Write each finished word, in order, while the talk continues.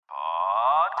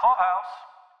Clubhouse.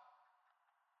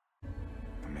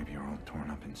 Or maybe you're all torn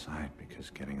up inside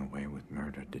because getting away with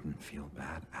murder didn't feel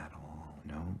bad at all,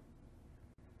 no?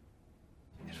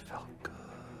 It felt good.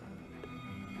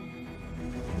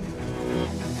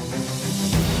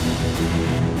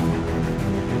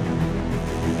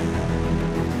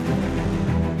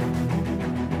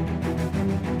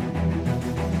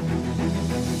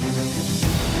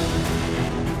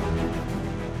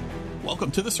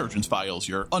 Welcome to The Surgeon's Files,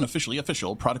 your unofficially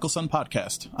official Prodigal Son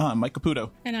podcast. I'm Mike Caputo.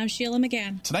 And I'm Sheila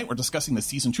McGann. Tonight we're discussing the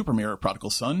Season 2 premiere of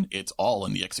Prodigal Son. It's all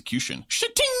in the execution.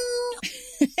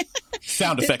 Shitting!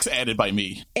 Sound effects added by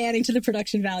me. Adding to the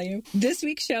production value. This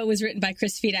week's show was written by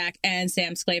Chris Fedak and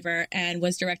Sam Sklaver and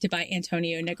was directed by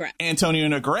Antonio Negrete. Antonio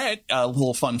Negrete, a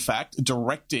little fun fact,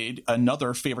 directed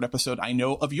another favorite episode I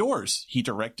know of yours. He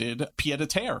directed Pied a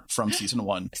Terre from Season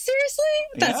 1. Seriously?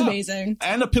 That's amazing.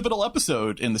 And a pivotal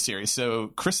episode in the series. So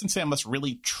Chris and Sam must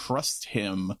really trust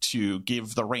him to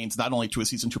give the reins not only to a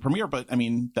Season 2 premiere, but I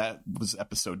mean, that was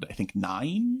episode, I think,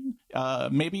 9,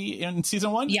 maybe in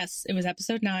Season 1? Yes, it was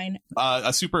episode 9.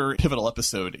 A super pivotal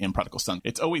episode in Prodigal Son.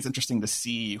 It's always interesting to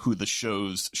see who the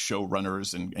show's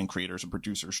showrunners and creators and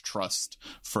producers trust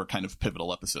for kind of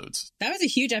pivotal episodes. That was a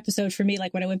huge episode for me,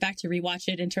 like when I went back to rewatch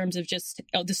it in terms of just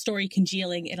the story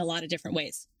congealing in a lot of different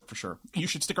ways. For sure. You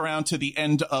should stick around to the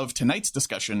end of tonight's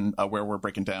discussion where we're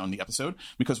breaking down the episode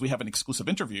because we have an exclusive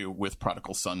interview with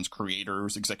Prodigal Son's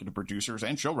creators, executive producers,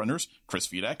 and showrunners, Chris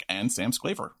Fedak and Sam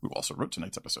Sklaver, who also wrote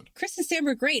tonight's episode. Chris and Sam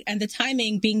were great. And the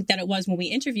timing being that it was when we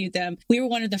interviewed them, we were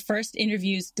one of the first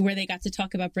interviews where they got to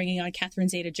talk about bringing on Catherine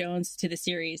Zeta-Jones to the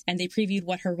series. And they previewed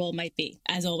what her role might be.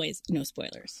 As always, no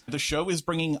spoilers. The show is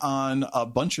bringing on a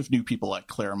bunch of new people at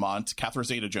Claremont. Catherine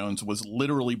Zeta-Jones was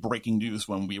literally breaking news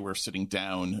when we were sitting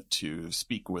down to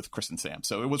speak with Chris and Sam.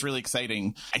 So it was really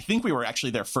exciting. I think we were actually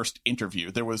their first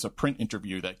interview. There was a print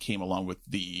interview that came along with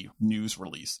the news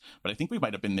release, but I think we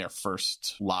might have been their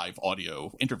first live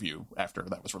audio interview after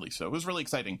that was released. So it was really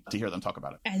exciting to hear them talk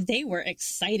about it. And they were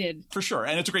excited. For sure.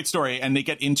 And it's a great story. And they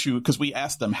get into, because we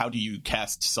asked them, how do you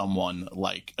cast someone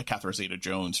like a Catherine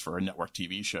Zeta-Jones for a network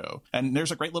TV show? And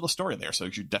there's a great little story there. So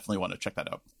you definitely want to check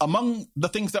that out. Among the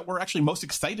things that we're actually most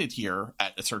excited here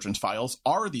at The Surgeon's Files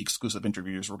are the exclusive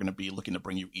interviews we're going to be looking to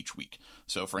bring you each week.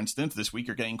 So for instance, this week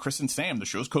you're getting Chris and Sam, the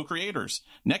show's co-creators.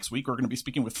 Next week, we're going to be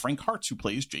speaking with Frank Hartz, who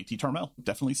plays JT Tarmel.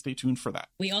 Definitely stay tuned for that.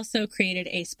 We also created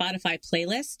a Spotify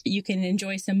playlist. You can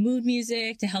enjoy some mood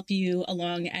music to help you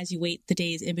along as you wait the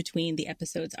days in between the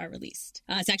episodes are released.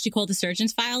 It's actually called The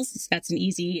Surgeon's Files. That's an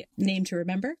easy name to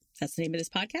remember. That's the name of this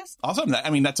podcast. Awesome.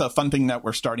 That's a fun thing that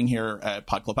we're starting here at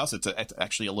Pod Clubhouse. It's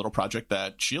actually a little project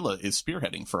that Sheila is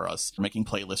spearheading for us, making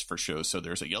playlists for shows. So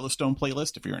there's a Yellowstone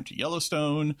playlist if you're into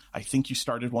Yellowstone. I think you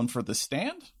started one for The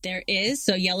Stand. There is.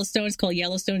 So Yellowstone is called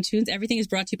Yellowstone Tunes. Everything is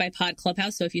brought to you by Pod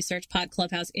Clubhouse. So if you search Pod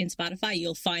Clubhouse in Spotify,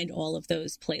 you'll find all of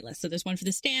those playlists. So there's one for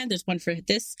The Stand, there's one for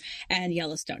this, and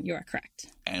Yellowstone. You are correct.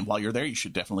 And while you're there, you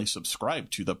should definitely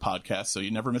subscribe to the podcast so you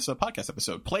never miss a podcast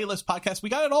episode. Playlist, podcast, we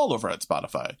got it all over at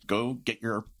Spotify. Go get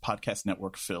your podcast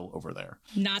network fill over there.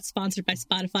 Not sponsored by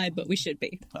Spotify, but we should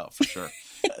be. Oh, for sure.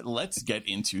 Let's get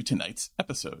into tonight's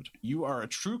episode. You are a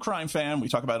true crime fan. We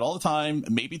talk about it all the time,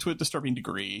 maybe to a disturbing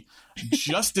degree.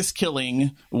 Justice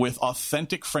killing with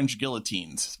authentic French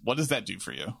guillotines. What does that do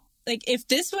for you? Like, if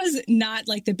this was not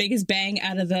like the biggest bang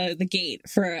out of the gate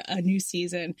for a new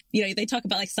season, you know, they talk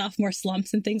about like sophomore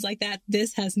slumps and things like that.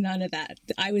 This has none of that.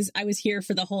 I was here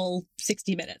for the whole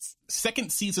 60 minutes.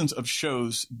 Second seasons of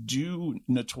shows do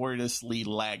notoriously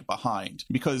lag behind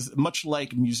because much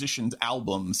like musicians'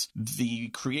 albums, the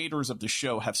creators of the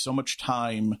show have so much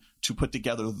time to put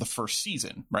together the first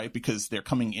season, right? Because they're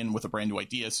coming in with a brand new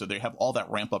idea. So they have all that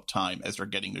ramp up time as they're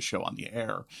getting the show on the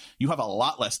air. You have a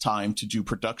lot less time to do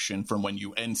production from when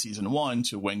you end season 1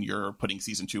 to when you're putting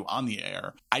season 2 on the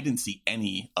air. I didn't see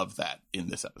any of that in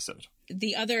this episode.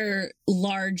 The other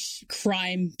large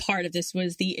crime part of this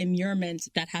was the immurement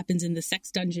that happens in the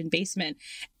sex dungeon basement.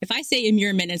 If I say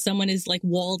immurement and someone is like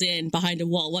walled in behind a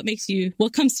wall,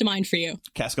 what comes to mind for you?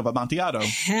 Cask of Amontillado.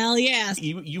 Hell yes.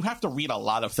 You have to read a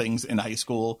lot of things in high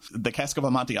school. The Cask of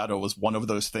Amontillado was one of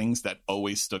those things that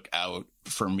always stuck out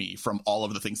for me from all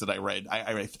of the things that I read.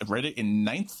 I read it in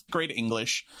 9th grade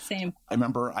English. Same. I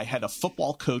remember I had a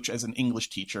football coach as an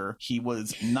English teacher. He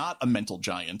was not a mental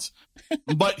giant,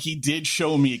 but he did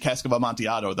show me Cask of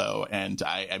Amontillado, though. And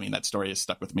I mean, that story has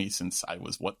stuck with me since I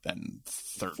was,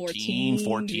 13,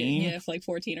 14? Yeah, like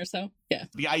 14 or so. Yeah.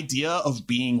 The idea of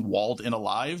being walled in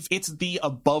alive, it's the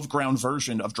above ground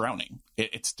version of drowning.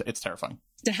 It's terrifying.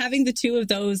 To having the two of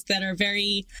those that are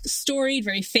very storied,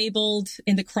 very fabled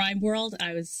in the crime world,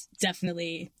 I was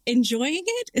definitely enjoying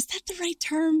it. Is that the right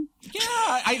term? Yeah,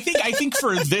 I think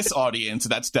for this audience,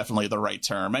 that's definitely the right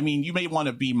term. I mean, you may want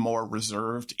to be more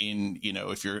reserved in,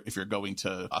 if you're going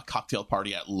to a cocktail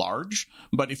party at large,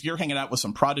 but if you're hanging out with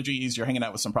some prodigies, you're hanging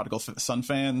out with some Prodigal Son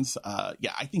fans,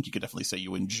 yeah, I think you could definitely say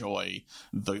you enjoy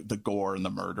the gore and the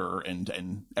murder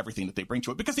and everything that they bring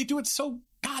to it, because they do it so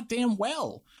goddamn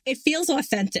well. It feels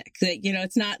authentic.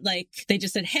 It's not like they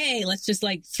just said, hey, let's just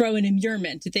like throw an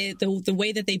immurement. The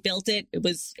way that they built it, it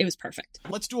was perfect.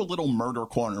 Let's do a little murder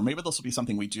corner. Maybe this will be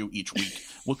something we do each week.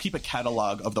 We'll keep a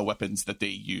catalog of the weapons that they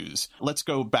use. Let's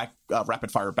go back,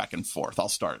 rapid fire back and forth. I'll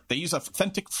start. They use a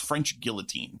authentic French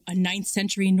guillotine. A 9th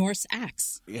century Norse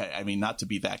axe. Yeah, I mean, not to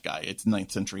be that guy. It's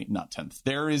 9th century, not 10th.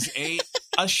 There is a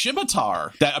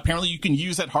scimitar that apparently you can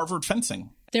use at Harvard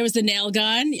fencing. There was the nail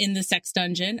gun in the sex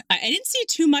dungeon. I didn't see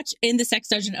too much in the sex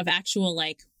dungeon of actual,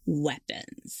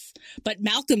 weapons. But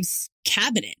Malcolm's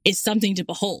cabinet is something to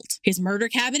behold. His murder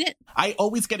cabinet. I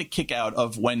always get a kick out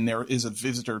of when there is a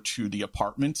visitor to the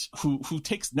apartment who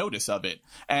takes notice of it.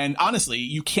 And honestly,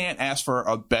 you can't ask for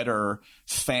a better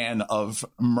fan of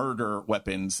murder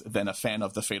weapons than a fan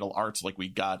of the fatal arts like we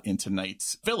got in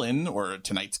tonight's villain, or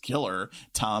tonight's killer,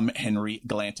 Tom Henry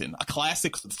Glanton. A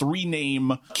classic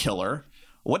 3-name killer.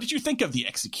 What did you think of the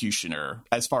Executioner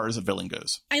as far as a villain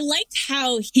goes? I liked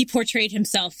how he portrayed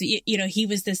himself. He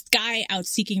was this guy out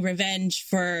seeking revenge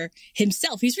for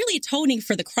himself. He's really atoning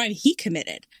for the crime he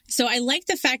committed. So I like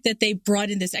the fact that they brought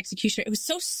in this Executioner. It was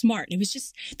so smart. It was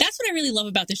just, that's what I really love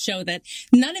about the show, that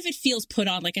none of it feels put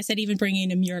on. Like I said, even bringing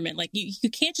in immurement, you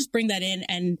can't just bring that in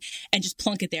and just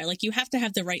plunk it there. You have to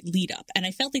have the right lead up. And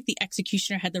I felt like the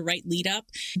Executioner had the right lead up.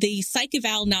 The psych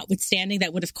eval notwithstanding,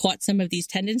 that would have caught some of these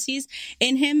tendencies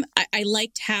in him. I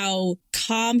liked how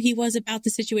calm he was about the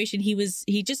situation.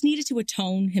 He just needed to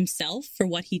atone himself for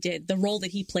what he did, the role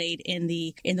that he played in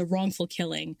the wrongful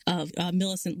killing of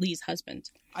Millicent Lee's husband.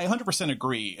 I 100%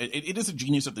 agree. It is a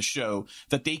genius of the show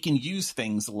that they can use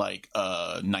things like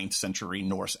a 9th century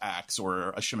Norse axe or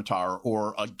a scimitar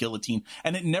or a guillotine,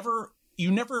 and you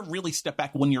never really step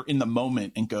back when you're in the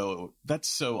moment and go, that's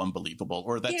so unbelievable,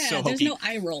 or that's so hokey. There's no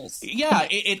eye rolls. Yeah,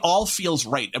 it all feels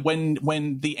right.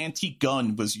 When the antique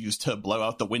gun was used to blow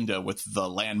out the window with the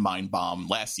landmine bomb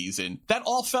last season, that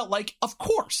all felt like, of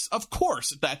course,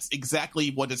 that's exactly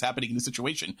what is happening in the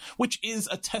situation, which is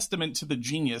a testament to the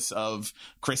genius of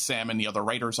Chris Sam and the other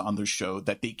writers on the show,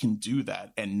 that they can do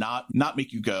that and not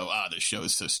make you go, this show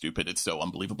is so stupid, it's so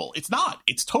unbelievable. It's not.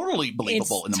 It's totally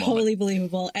believable in the moment. It's totally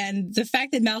believable. And the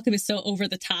fact that Malcolm is so over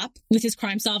the top with his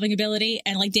crime solving ability,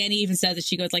 and like Danny even said that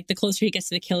she goes, the closer he gets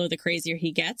to the killer, the crazier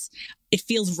he gets. It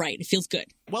feels right. It feels good.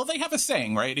 Well, they have a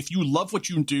saying, right? If you love what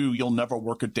you do, you'll never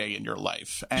work a day in your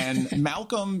life. And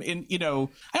Malcolm, I don't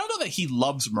know that he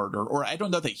loves murder, or I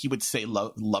don't know that he would say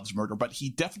loves murder, but he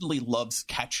definitely loves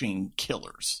catching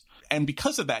killers. And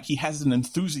because of that, he has an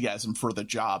enthusiasm for the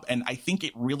job. And I think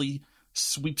it really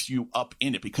sweeps you up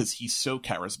in it because he's so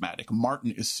charismatic.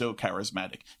 Martin is so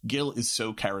charismatic. Gil is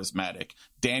so charismatic.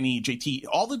 Danny, JT,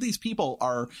 all of these people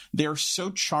they're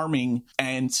so charming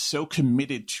and so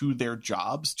committed to their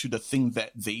jobs, to the thing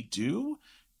that they do.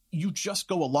 You just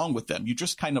go along with them. You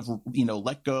just kind of,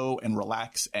 let go and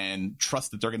relax and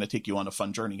trust that they're going to take you on a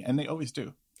fun journey. And they always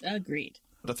do. Agreed.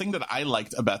 The thing that I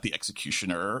liked about the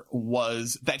Executioner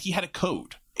was that he had a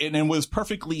code. And it was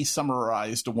perfectly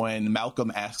summarized when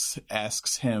Malcolm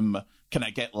asks him, can I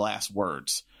get last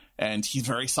words? And he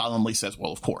very solemnly says,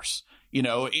 well, of course.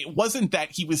 It wasn't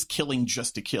that he was killing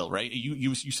just to kill, right?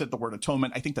 You said the word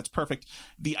atonement. I think that's perfect.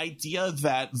 The idea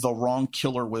that the wrong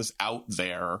killer was out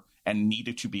there and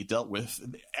needed to be dealt with,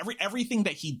 everything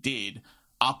that he did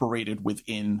operated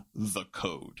within the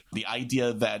code. The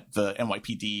idea that the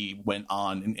NYPD went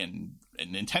on and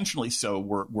intentionally so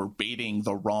were baiting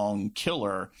the wrong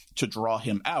killer to draw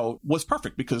him out was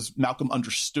perfect, because Malcolm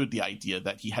understood the idea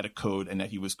that he had a code and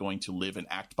that he was going to live and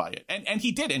act by it. And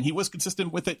he did, and he was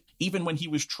consistent with it even when he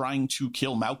was trying to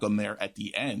kill Malcolm there at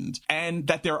the end. And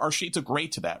that there are shades of gray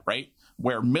to that, right?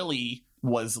 Where Millie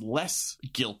was less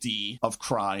guilty of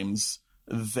crimes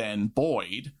than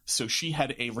Boyd, so she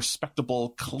had a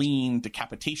respectable, clean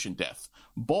decapitation death.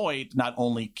 Boyd not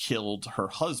only killed her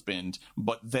husband,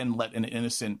 but then let an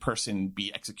innocent person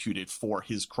be executed for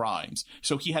his crimes.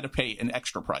 So he had to pay an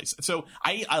extra price. So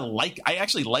I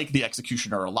actually like the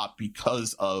Executioner a lot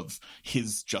because of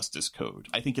his justice code.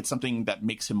 I think it's something that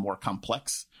makes him more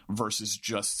complex versus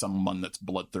just someone that's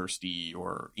bloodthirsty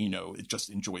or, it just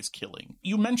enjoys killing.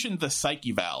 You mentioned the psych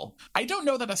eval. I don't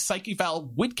know that a psych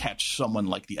eval would catch someone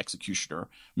someone like the Executioner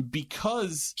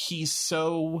because he's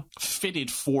so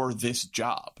fitted for this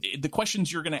job. The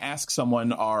questions you're going to ask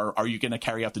someone are you going to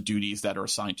carry out the duties that are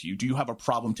assigned to you? Do you have a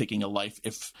problem taking a life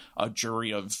if a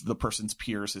jury of the person's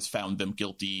peers has found them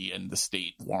guilty and the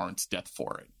state warrants death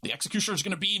for it? The Executioner is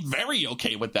going to be very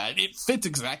okay with that. It fits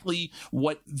exactly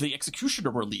what the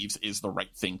Executioner believes is the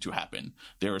right thing to happen.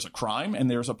 There is a crime and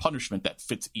there's a punishment that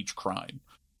fits each crime.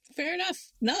 Fair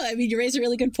enough. No, I mean, you raise a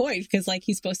really good point because, like,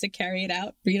 he's supposed to carry it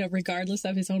out, regardless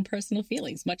of his own personal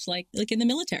feelings, much like in the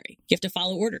military. You have to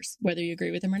follow orders, whether you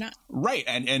agree with them or not. Right.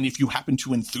 And if you happen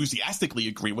to enthusiastically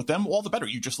agree with them, all the better.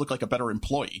 You just look like a better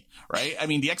employee, right? I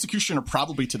mean, the Executioner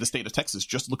probably to the state of Texas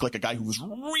just looked like a guy who was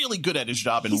really good at his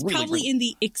job. And he's probably in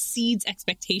the exceeds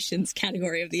expectations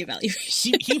category of the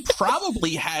evaluation. he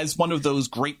probably has one of those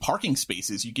great parking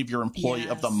spaces you give your employee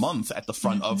of the month at the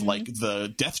front of, like,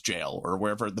 the death jail or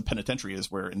wherever the penitentiary is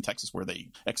in Texas where they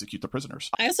execute the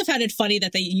prisoners. I also found it funny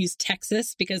that they used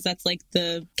Texas because that's like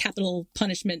the capital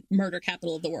punishment murder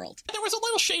capital of the world. There was a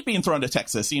little shade being thrown to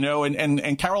Texas,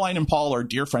 and Caroline and Paul are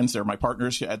dear friends. They're my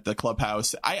partners at the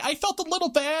clubhouse. I felt a little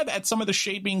bad at some of the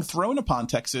shade being thrown upon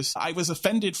Texas. I was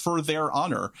offended for their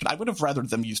honor. I would have rather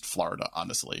them used Florida,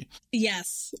 honestly.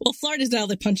 Yes. Well, Florida's now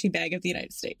the punching bag of the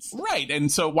United States. Right.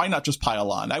 And so why not just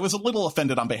pile on? I was a little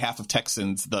offended on behalf of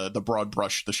Texans, the broad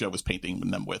brush the show was painting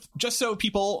them with. Just so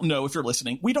people know, if you're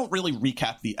listening, we don't really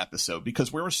recap the episode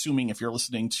because we're assuming if you're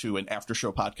listening to an after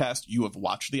show podcast, you have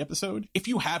watched the episode. If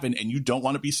you haven't and you don't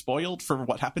want to be spoiled for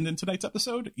what happened in tonight's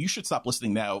episode, you should stop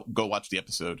listening now, go watch the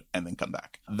episode, and then come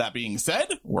back. That being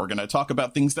said, we're going to talk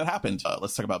about things that happened.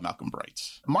 Let's talk about Malcolm Bright.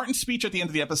 Martin's speech at the end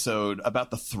of the episode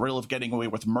about the thrill of getting away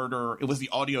with murder, it was the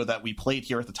audio that we played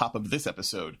here at the top of this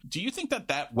episode. Do you think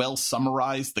that well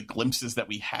summarized the glimpses that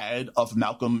we had of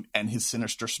Malcolm and his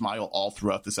sinister smile all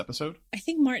throughout this episode? I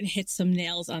think Martin hit some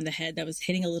nails on the head that was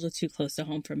hitting a little too close to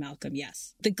home for Malcolm,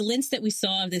 yes. The glints that we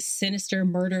saw of this sinister,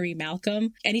 murdery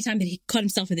Malcolm, anytime that he caught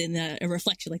himself within a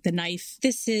reflection, like the knife,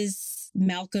 this is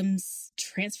Malcolm's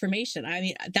transformation. I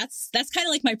mean, that's kind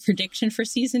of like my prediction for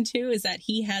season 2 is that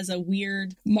he has a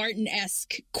weird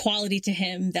Martin-esque quality to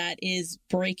him that is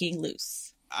breaking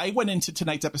loose. I went into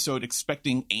tonight's episode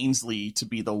expecting Ainsley to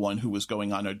be the one who was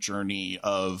going on a journey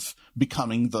of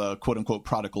becoming the quote-unquote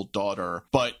prodigal daughter.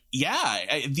 But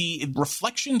yeah, the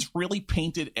reflections really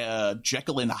painted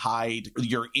Jekyll and Hyde,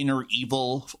 your inner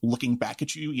evil looking back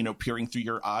at you, peering through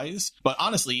your eyes. But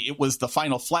honestly, it was the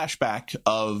final flashback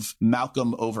of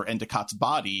Malcolm over Endicott's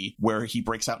body where he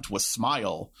breaks out into a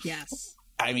smile. Yes.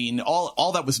 I mean,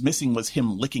 all that was missing was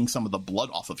him licking some of the blood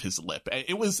off of his lip.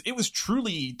 It was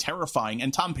truly terrifying.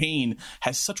 And Tom Paine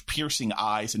has such piercing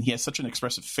eyes and he has such an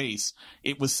expressive face.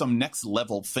 It was some next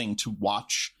level thing to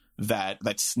watch that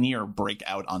sneer break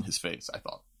out on his face, I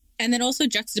thought. And then also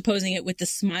juxtaposing it with the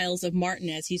smiles of Martin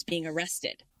as he's being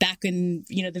arrested. Back in,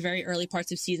 the very early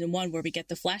parts of season 1 where we get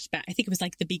the flashback. I think it was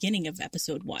like the beginning of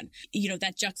episode 1.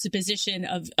 That juxtaposition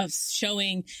of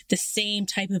showing the same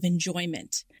type of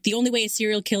enjoyment. The only way a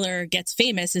serial killer gets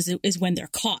famous is when they're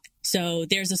caught. So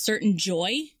there's a certain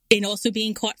joy in also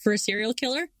being caught for a serial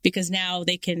killer because now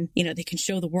they can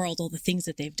show the world all the things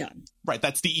that they've done. Right.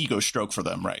 That's the ego stroke for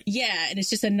them. Right. Yeah. And it's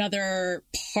just another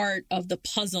part of the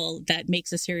puzzle that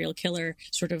makes a serial killer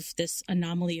sort of this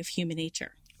anomaly of human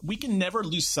nature. We can never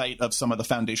lose sight of some of the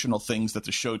foundational things that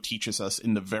the show teaches us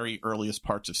in the very earliest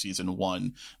parts of season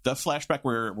 1. The flashback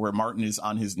where Martin is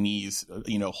on his knees,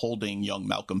 holding young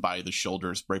Malcolm by the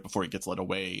shoulders right before he gets led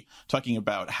away, talking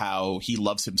about how he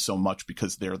loves him so much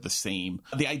because they're the same.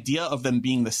 The idea of them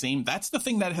being the same, that's the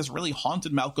thing that has really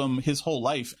haunted Malcolm his whole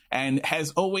life and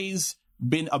has always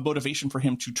been a motivation for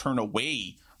him to turn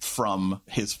away from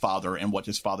his father and what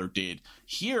his father did.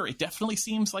 Here, it definitely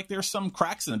seems like there's some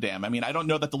cracks in the dam. I mean, I don't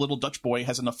know that the little Dutch boy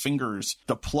has enough fingers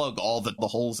to plug all the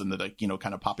holes in the,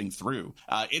 kind of popping through.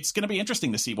 It's going to be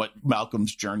interesting to see what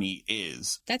Malcolm's journey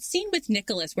is. That scene with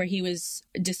Nicholas where he was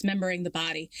dismembering the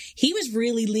body, he was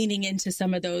really leaning into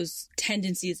some of those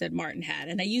tendencies that Martin had.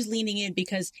 And I use leaning in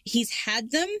because he's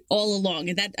had them all along.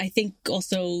 And that, I think,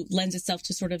 also lends itself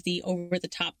to sort of the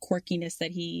over-the-top quirkiness that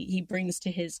he brings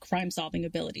to his crime-solving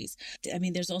ability. I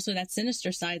mean, there's also that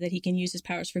sinister side that he can use his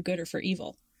powers for good or for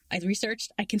evil. I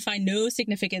researched, I can find no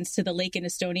significance to the lake in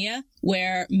Estonia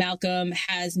where Malcolm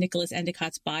has Nicholas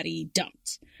Endicott's body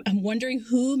dumped. I'm wondering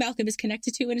who Malcolm is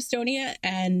connected to in Estonia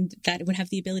and that would have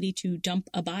the ability to dump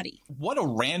a body. What a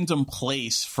random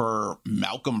place for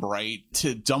Malcolm Bright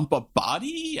to dump a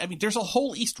body. I mean, there's a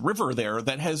whole East River there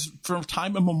that has, from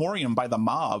time immemorial by the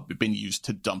mob, been used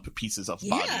to dump pieces of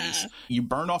bodies. You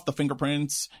burn off the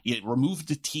fingerprints, you remove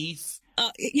the teeth.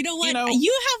 You know what?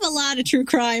 You have a lot of true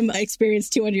crime experience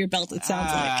too under your belt. It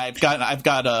sounds like I've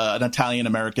got an Italian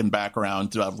American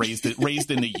background, raised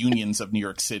in the unions of New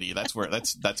York City. That's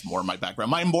more my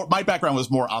background. My background was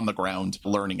more on the ground,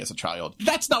 learning as a child.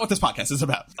 That's not what this podcast is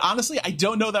about. Honestly, I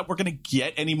don't know that we're going to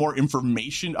get any more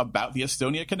information about the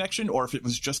Estonia connection, or if it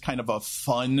was just kind of a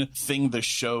fun thing the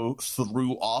show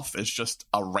threw off as just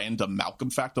a random Malcolm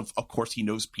fact. Of course, he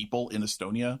knows people in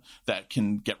Estonia that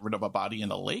can get rid of a body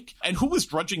in a lake, and who was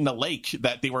drudging the lake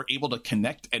that they were able to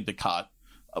connect Endicott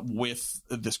with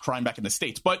this crime back in the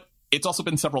States. But it's also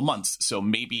been several months, so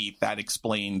maybe that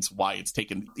explains why it's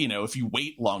taken, if you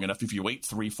wait long enough, if you wait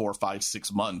 3, 4, 5,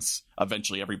 6 months,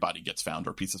 eventually everybody gets found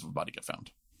or pieces of a body get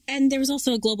found. And there was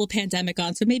also a global pandemic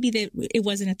on, so maybe it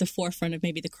wasn't at the forefront of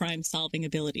maybe the crime-solving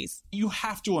abilities. You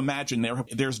have to imagine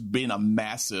there's been a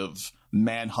massive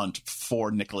manhunt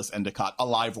for Nicholas Endicott,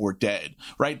 alive or dead,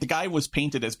 right? The guy was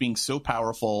painted as being so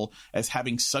powerful, as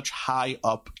having such high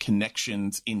up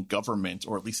connections in government,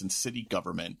 or at least in city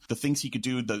government. The things he could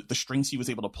do, the strings he was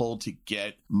able to pull to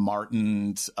get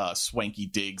Martin's swanky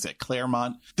digs at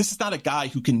Claremont. This is not a guy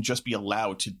who can just be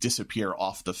allowed to disappear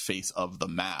off the face of the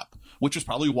map, which is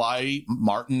probably why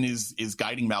Martin is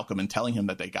guiding Malcolm and telling him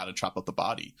that they got to chop up the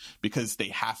body, because they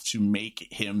have to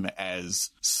make him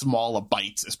as small a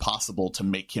bite as possible to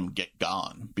make him get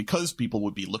gone, because people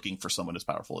would be looking for someone as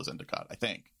powerful as Endicott, I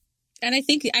think. And I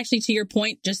think, actually, to your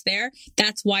point just there,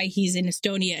 that's why he's in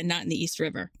Estonia and not in the East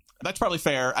River. That's probably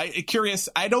fair. Curious.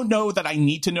 I don't know that I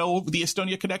need to know the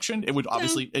Estonia connection. It would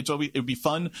obviously, it would be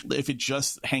fun if it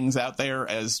just hangs out there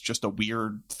as just a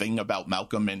weird thing about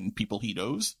Malcolm and people he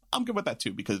knows. I'm good with that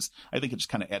too, because I think it just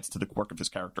kind of adds to the quirk of his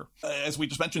character. As we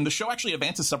just mentioned, the show actually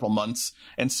advances several months,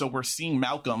 and so we're seeing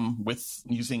Malcolm with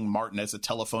using Martin as a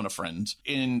telephone a friend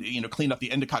in clean up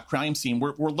the Endicott crime scene.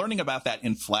 We're learning about that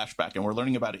in flashback, and we're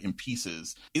learning about it in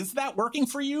pieces. Is that working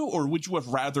for you, or would you have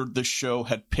rather the show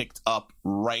had picked up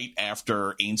right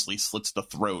after Ainsley slits the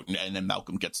throat and then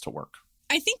Malcolm gets to work?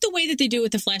 I think the way that they do it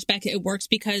with the flashback, it works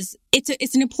because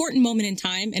it's an important moment in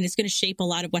time, and it's going to shape a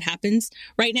lot of what happens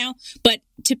right now. But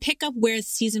to pick up where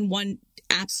season 1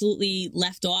 absolutely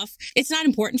left off, it's not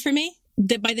important for me.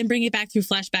 That by them bringing it back through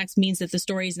flashbacks means that the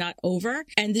story is not over.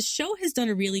 And the show has done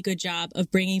a really good job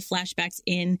of bringing flashbacks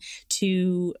in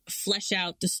to flesh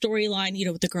out the storyline,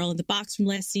 with the girl in the box from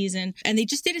last season. And they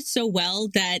just did it so well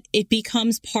that it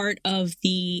becomes part of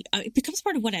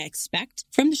what I expect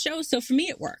from the show. So for me,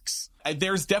 it works.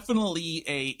 There's definitely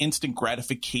a instant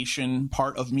gratification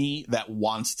part of me that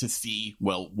wants to see,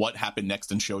 what happened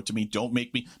next and show it to me.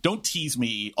 Don't tease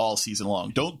me all season long.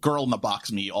 Don't girl in the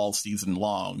box me all season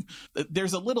long.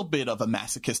 There's a little bit of a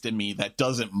masochist in me that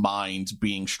doesn't mind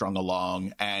being strung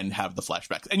along and have the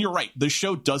flashbacks. And you're right. The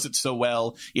show does it so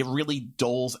well. It really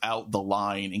doles out the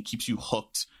line and keeps you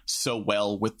hooked so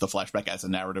well with the flashback as a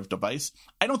narrative device.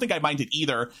 I don't think I mind it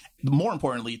either. More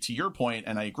importantly, to your point,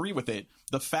 and I agree with it,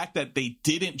 the fact that they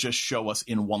didn't just show us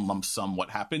in one lump sum what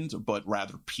happened, but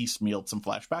rather piecemealed some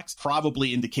flashbacks,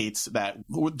 probably indicates that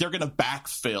they're going to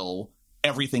backfill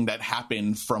everything that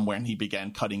happened from when he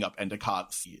began cutting up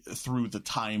Endicott through the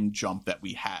time jump that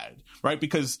we had, right?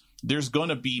 Because there's going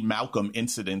to be Malcolm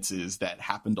incidences that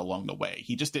happened along the way.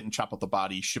 He just didn't chop up the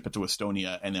body, ship it to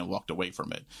Estonia, and then walked away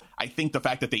from it. I think the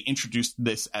fact that they introduced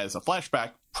this as a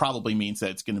flashback probably means that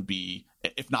it's going to be,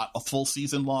 if not a full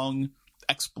season long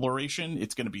exploration,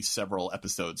 it's going to be several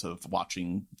episodes of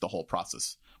watching the whole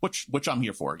process, which I'm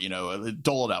here for.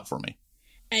 Dole it out for me.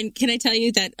 And can I tell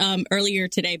you that earlier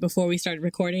today, before we started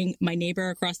recording, my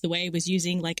neighbor across the way was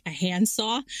using like a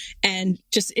handsaw, and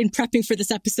just in prepping for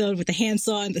this episode with the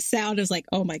handsaw and the sound, I was like,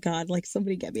 oh my God, like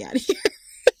somebody get me out of here.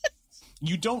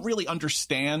 You don't really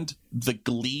understand the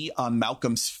glee on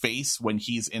Malcolm's face when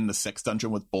he's in the sex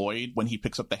dungeon with Boyd, when he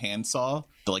picks up the handsaw,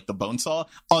 the bone saw,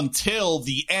 until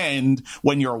the end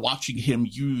when you're watching him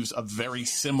use a very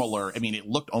similar, it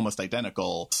looked almost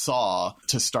identical, saw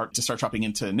to start chopping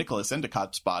into Nicholas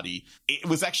Endicott's body. It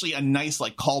was actually a nice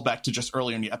callback to just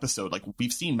earlier in the episode.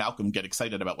 We've seen Malcolm get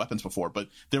excited about weapons before, but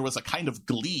there was a kind of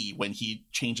glee when he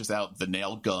changes out the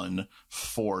nail gun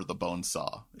for the bone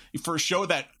saw. For a show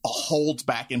that holds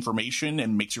back information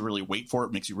and makes you really wait for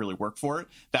it, makes you really work for it,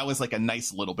 that was a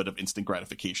nice little bit of instant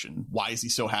gratification. Why is he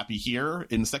so happy here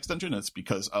in the sex dungeon? It's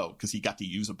because he got to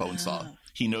use a bone saw.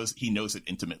 He knows it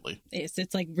intimately.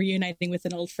 It's like reuniting with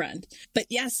an old friend. But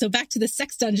yes, so back to the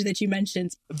sex dungeon that you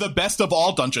mentioned. The best of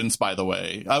all dungeons, by the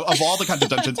way. Of all the kinds of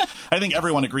dungeons, I think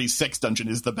everyone agrees sex dungeon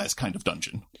is the best kind of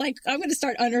dungeon. I'm going to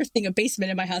start unearthing a basement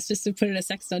in my house just to put in a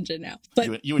sex dungeon now.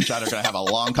 But you and John are going to have a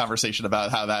long conversation about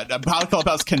how that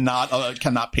Clubhouse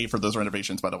cannot pay for those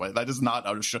renovations, by the way. way. That is not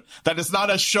a show. That is not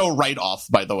a show write-off,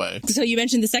 by the way. So you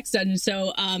mentioned the sex dungeon.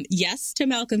 So yes to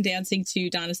Malcolm dancing to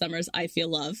Donna Summer's "I Feel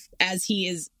Love" as he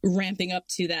is ramping up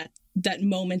to that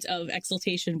moment of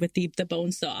exultation with the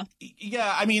bone saw.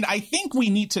 Yeah, I mean, I think we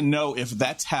need to know if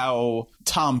that's how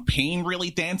Tom Paine really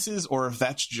dances or if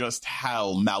that's just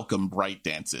how Malcolm Bright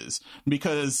dances.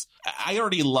 Because I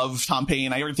already love Tom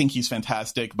Paine. I already think he's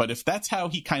fantastic. But if that's how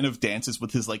he kind of dances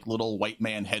with his like little white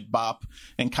man head bop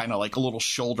and kind of like a little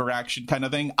shoulder action kind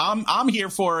of thing, I'm here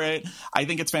for it. I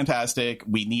think it's fantastic.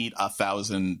 We need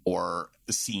 1,000 more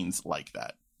scenes like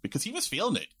that because he was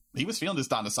feeling it. He was feeling this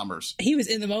Donna Summers. He was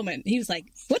in the moment. He was like,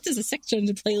 what does a sex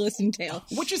dungeon playlist entail?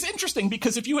 Which is interesting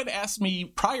because if you had asked me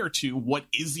prior to what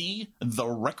Izzy, the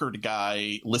record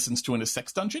guy, listens to in a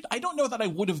sex dungeon, I don't know that I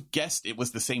would have guessed it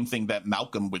was the same thing that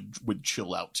Malcolm would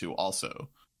chill out to also.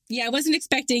 Yeah, I wasn't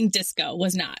expecting disco,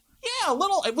 was not. Yeah,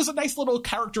 it was a nice little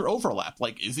character overlap.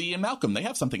 Like Izzy and Malcolm, they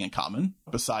have something in common.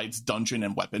 Besides dungeon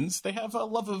and weapons, they have a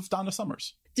love of Donna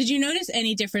Summers. Did you notice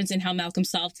any difference in how Malcolm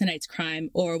solved tonight's crime,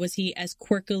 or was he as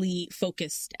quirkily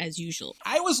focused as usual?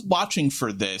 I was watching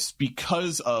for this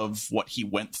because of what he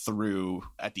went through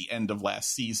at the end of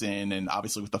last season, and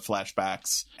obviously with the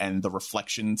flashbacks and the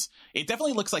reflections. It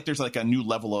definitely looks like there's like a new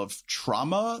level of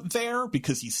trauma there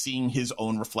because he's seeing his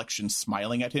own reflection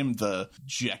smiling at him, the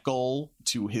Jekyll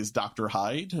to his Dr.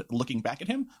 Hyde looking back at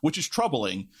him, which is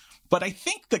troubling. But I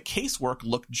think the casework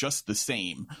looked just the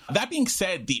same. That being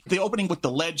said, the opening with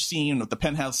the ledge scene with the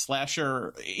penthouse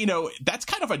slasher, that's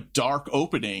kind of a dark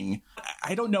opening.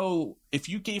 I don't know if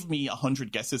you gave me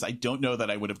 100 guesses. I don't know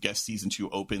that I would have guessed season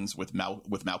 2 opens with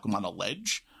Malcolm on a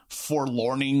ledge,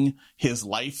 forlorning his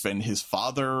life and his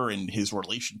father and his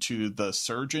relation to the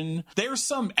surgeon. There's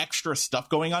some extra stuff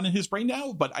going on in his brain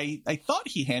now, but I thought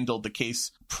he handled the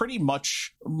case pretty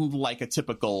much like a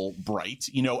typical Bright,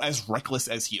 as reckless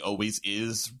as he always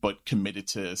is, but committed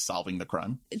to solving the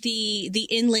crime. The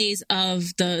inlays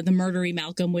of the murdery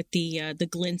Malcolm with the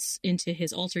glints into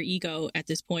his alter ego at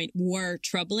this point were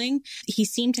troubling. He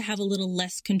seemed to have a little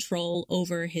less control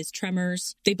over his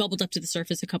tremors. They bubbled up to the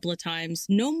surface a couple of times.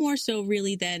 No more so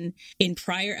really than in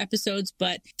prior episodes,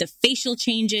 but the facial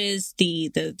changes,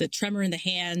 the tremor in the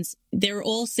hands, they're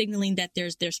all signaling that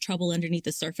there's trouble underneath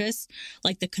the surface.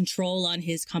 Like the control on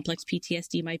his complex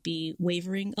PTSD might be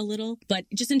wavering a little. But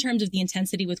just in terms of the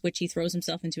intensity with which he throws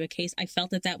himself into a case, I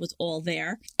felt that was all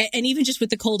there. And even just with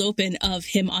the cold open of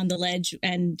him on the ledge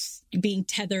and being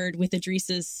tethered with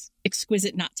Idris's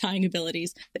exquisite knot tying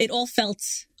abilities, it all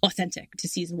felt authentic to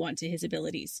season 1, to his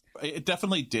abilities. It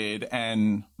definitely did.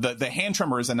 And the hand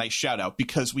tremor is a nice shout out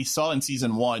because we saw in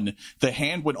season 1, the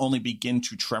hand would only begin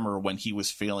to tremor when he was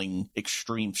feeling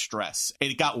extreme stress.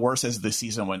 It got worse as the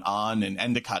season went on, and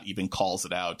Endicott even calls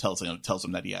it out, tells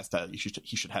him that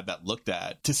he should have that looked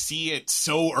at. To see it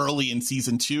so early in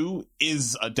season 2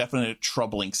 is a definite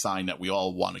troubling sign that we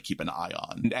all want to keep an eye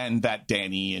on. And that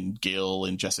Danny and Gil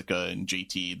and Jessica and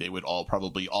JT, they would all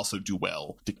probably also do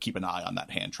well to keep an eye on that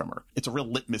hand tremor. It's a real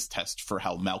litmus test for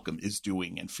how Malcolm is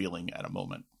doing and feeling at a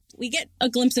moment. We get a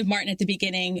glimpse of Martin at the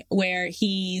beginning where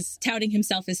he's touting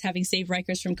himself as having saved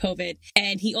Rikers from COVID.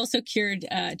 And he also cured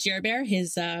Gerber,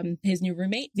 his new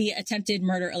roommate, via attempted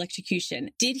murder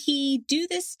electrocution. Did he do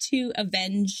this to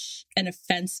avenge an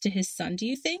offense to his son, do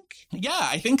you think? Yeah,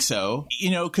 I think so.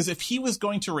 Because if he was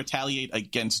going to retaliate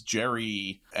against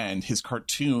Jerry and his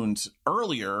cartoons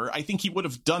earlier, I think he would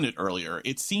have done it earlier.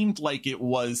 It seemed like it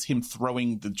was him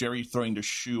Jerry throwing the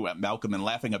shoe at Malcolm and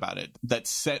laughing about it that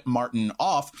set Martin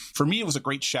off. For me, it was a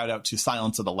great shout out to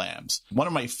Silence of the Lambs, one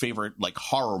of my favorite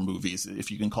horror movies,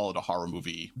 if you can call it a horror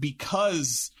movie,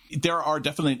 because there are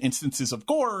definite instances of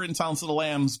gore in Silence of the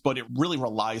Lambs, but it really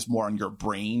relies more on your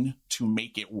brain to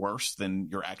make it worse than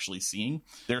you're actually seeing.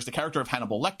 There's the character of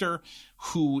Hannibal Lecter,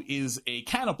 who is a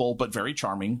cannibal, but very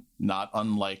charming, not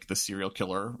unlike the serial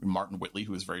killer, Martin Whitley,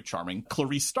 who is very charming.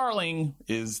 Clarice Starling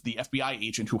is the FBI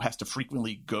agent who has to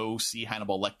frequently go see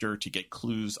Hannibal Lecter to get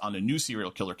clues on a new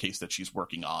serial killer case that she's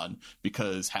working on,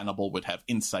 because Hannibal would have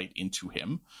insight into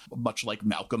him, much like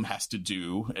Malcolm has to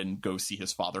do and go see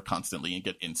his father constantly and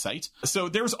get insight. So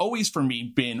there's always, for me,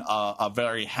 been a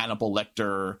very Hannibal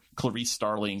Lecter, Clarice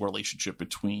Starling relationship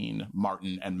between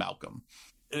Martin and Malcolm.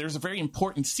 There's a very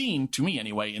important scene, to me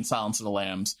anyway, in Silence of the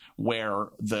Lambs, where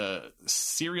the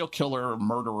serial killer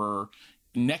murderer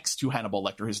next to Hannibal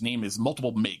Lecter, his name is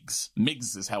multiple Miggs.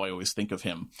 Miggs is how I always think of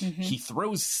him. Mm-hmm. He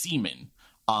throws semen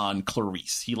on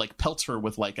Clarice. He like pelts her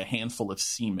with like a handful of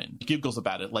semen, giggles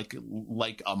about it like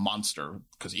a monster,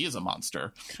 because he is a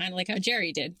monster. Kind of like how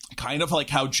Jerry did. Kind of like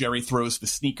how Jerry throws the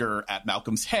sneaker at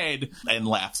Malcolm's head and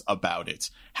laughs about it.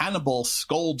 Hannibal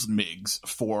scolds Miggs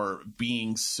for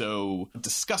being so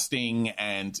disgusting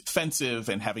and offensive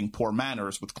and having poor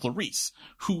manners with Clarice,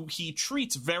 who he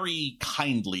treats very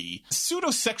kindly,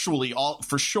 pseudo-sexually, all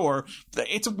for sure.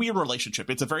 It's a weird relationship.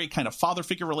 It's a very kind of father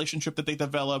figure relationship that they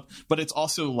develop, but it's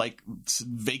also like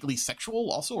vaguely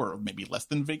sexual also, or maybe less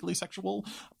than vaguely sexual.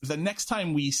 The next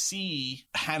time we see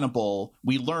Hannibal,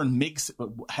 we learn Miggs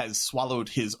has swallowed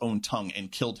his own tongue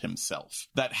and killed himself.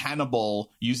 That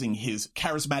Hannibal, using his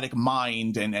charismatic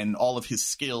mind and all of his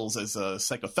skills as a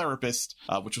psychotherapist,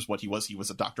 which was what he was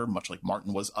a doctor, much like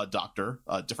Martin was a doctor,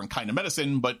 a different kind of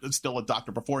medicine, but still a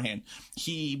doctor beforehand.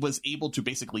 He was able to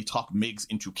basically talk Miggs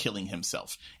into killing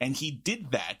himself. And he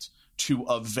did that to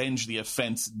avenge the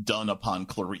offense done upon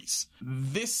Clarice.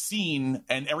 This scene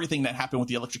and everything that happened with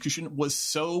the electrocution was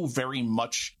so very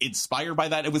much inspired by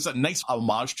that. It was a nice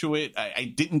homage to it.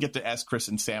 I didn't get to ask Chris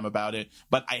and Sam about it,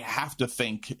 but I have to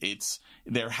think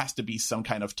there has to be some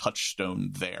kind of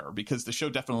touchstone there, because the show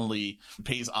definitely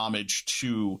pays homage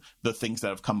to the things that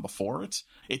have come before it.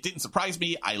 It didn't surprise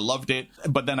me. I loved it.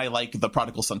 But then I like the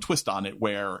prodigal son twist on it,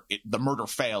 where the murder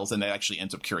fails and it actually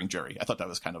ends up curing Jerry. I thought that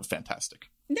was kind of fantastic.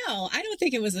 No, I don't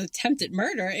think it was attempted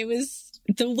murder. It was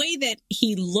the way that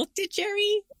he looked at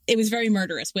Jerry. It was very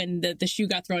murderous when the shoe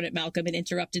got thrown at Malcolm and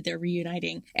interrupted their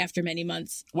reuniting after many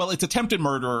months. Well, it's attempted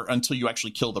murder until you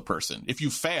actually kill the person. If you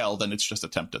fail, then it's just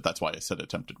attempted. That's why I said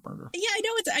attempted murder. Yeah,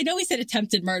 I know we said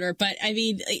attempted murder, but I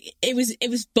mean, it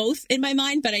was both in my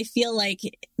mind, but I feel like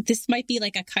this might be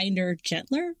like a kinder,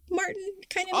 gentler Martin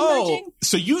kind of emerging.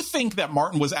 So you think that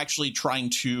Martin was actually trying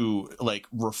to like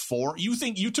reform? You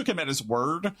think you took him at his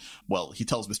word? Well, he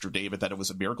tells Mr. David that it was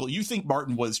a miracle. You think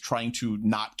Martin was trying to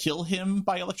not kill him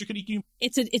by electrocuting you?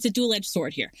 It's a dual-edged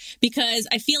sword here, because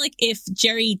I feel like if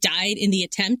Jerry died in the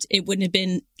attempt, it wouldn't have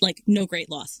been like no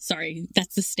great loss. Sorry,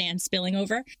 that's the stand spilling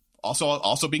over.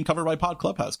 Also being covered by Pod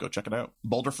Clubhouse. Go check it out.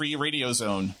 Boulder Free Radio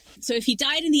Zone. So if he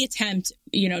died in the attempt,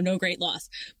 no great loss.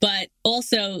 But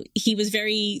also he was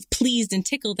very pleased and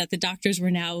tickled that the doctors were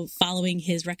now following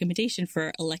his recommendation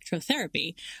for electroconvulsive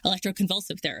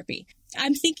therapy.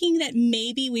 I'm thinking that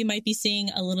maybe we might be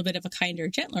seeing a little bit of a kinder,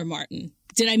 gentler Martin.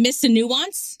 Did I miss a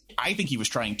nuance? I think he was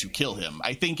trying to kill him.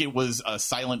 I think it was a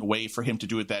silent way for him to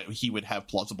do it that he would have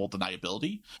plausible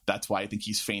deniability. That's why I think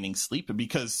he's feigning sleep,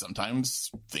 because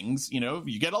sometimes things,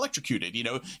 you get electrocuted.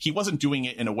 He wasn't doing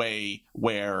it in a way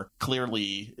where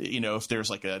clearly, if there's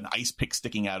like an ice pick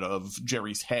sticking out of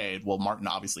Jerry's head, well, Martin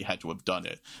obviously had to have done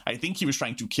it. I think he was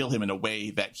trying to kill him in a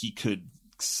way that he could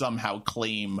somehow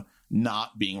claim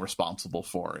not being responsible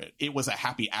for it. It was a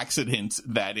happy accident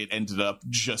that it ended up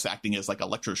just acting as like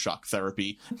electroshock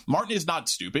therapy. Martin is not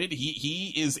stupid.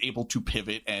 He is able to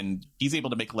pivot, and he's able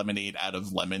to make lemonade out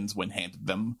of lemons when handed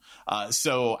them.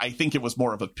 So I think it was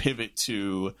more of a pivot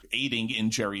to aiding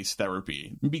in Jerry's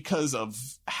therapy because of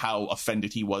how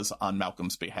offended he was on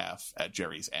Malcolm's behalf at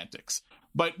Jerry's antics.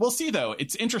 But we'll see, though.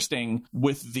 It's interesting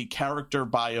with the character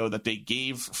bio that they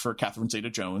gave for Catherine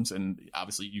Zeta-Jones, and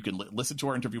obviously you can listen to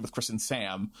our interview with Chris and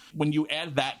Sam. When you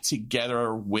add that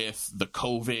together with the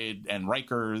COVID and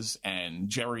Rikers and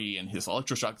Jerry and his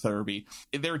electroshock therapy,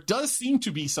 there does seem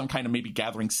to be some kind of maybe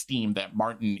gathering steam that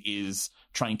Martin is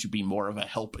trying to be more of a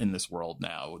help in this world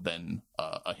now than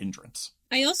a hindrance.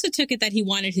 I also took it that he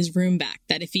wanted his room back,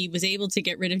 that if he was able to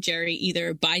get rid of Jerry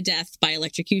either by death, by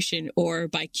electrocution, or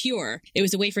by cure, it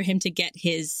was a way for him to get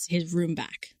his room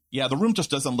back. Yeah, the room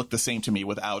just doesn't look the same to me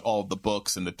without all of the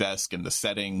books and the desk and the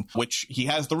setting, which he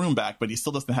has the room back, but he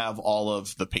still doesn't have all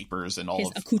of the papers and all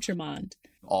his accoutrement.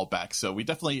 All back. So we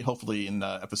definitely, hopefully in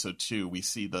episode 2, we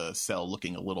see the cell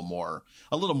looking a little more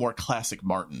classic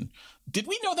Martin. Did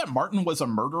we know that Martin was a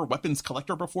murder weapons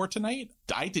collector before tonight?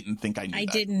 I didn't think I knew that. I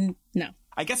didn't know.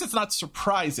 I guess it's not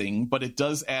surprising, but it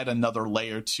does add another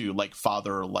layer to like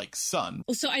father, like son.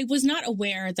 So I was not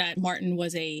aware that Martin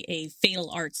was a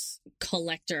fatal arts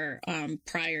collector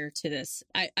prior to this.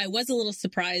 I was a little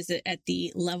surprised at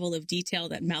the level of detail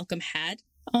that Malcolm had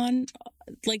on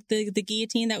like the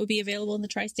guillotine that would be available in the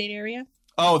tri-state area.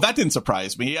 Oh, that didn't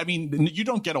surprise me. I mean, you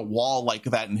don't get a wall like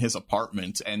that in his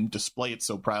apartment and display it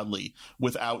so proudly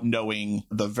without knowing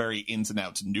the very ins and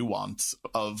outs nuance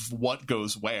of what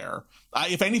goes where.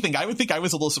 If anything, I would think I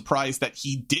was a little surprised that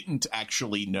he didn't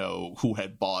actually know who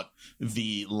had bought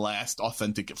the last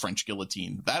authentic French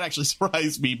guillotine. That actually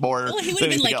surprised me more than anything else. He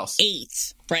would have been like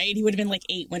 8. right? He would have been like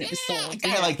 8 when it was sold. A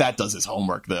guy like that does his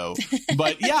homework, though.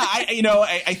 But yeah,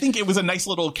 I think it was a nice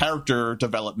little character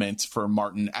development for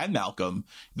Martin and Malcolm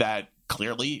that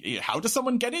clearly, how does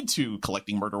someone get into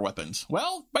collecting murder weapons?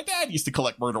 Well, my dad used to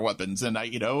collect murder weapons, and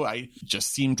I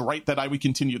just seemed right that I would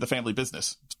continue the family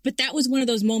business. But that was one of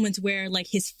those moments where like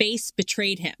his face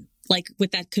betrayed him, like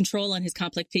with that control on his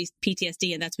complex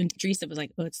PTSD. And that's when Teresa was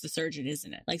like, oh, it's the surgeon,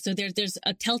 isn't it? Like, so there's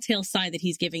a telltale sign that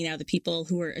he's giving now. The people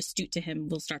who are astute to him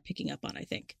will start picking up on, I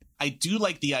think. I do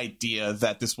like the idea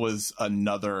that this was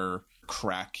another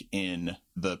crack in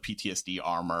the PTSD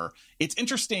armor. It's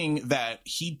interesting that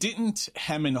he didn't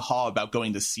hem and haw about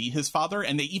going to see his father,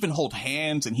 and they even hold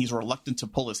hands, and he's reluctant to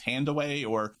pull his hand away,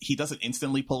 or he doesn't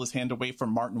instantly pull his hand away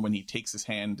from Martin when he takes his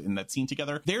hand in that scene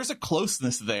together. There's a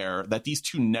closeness there that these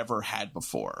two never had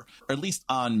before, or at least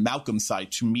on Malcolm's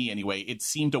side, to me anyway. It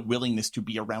seemed a willingness to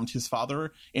be around his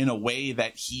father in a way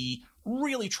that he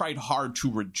really tried hard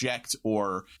to reject,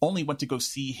 or only went to go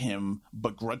see him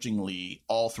begrudgingly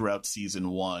all throughout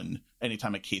season 1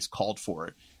 anytime a case called for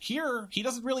it. Here, he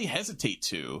doesn't really hesitate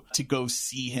to go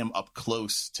see him up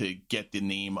close to get the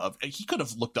name of. He could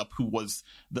have looked up who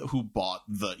bought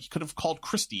he could have called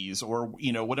Christie's or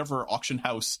whatever auction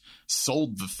house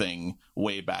sold the thing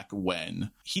way back when.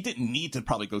 He didn't need to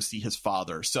probably go see his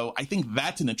father. So I think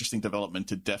that's an interesting development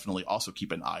to definitely also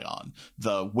keep an eye on.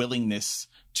 The willingness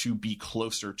to be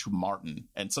closer to Martin,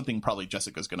 and something probably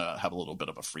Jessica's going to have a little bit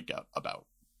of a freak out about.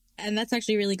 And that's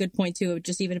actually a really good point, too,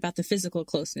 just even about the physical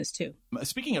closeness, too.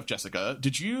 Speaking of Jessica,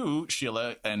 did you,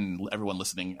 Sheila, and everyone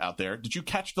listening out there, did you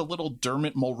catch the little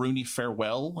Dermot Mulrooney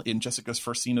farewell in Jessica's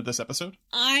first scene of this episode?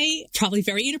 I, probably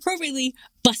very inappropriately,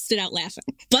 busted out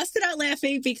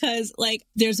laughing because, like,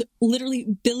 there's literally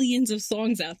billions of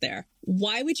songs out there.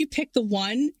 Why would you pick the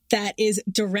one that is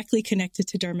directly connected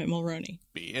to Dermot Mulroney?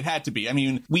 It had to be. I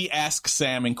mean, we asked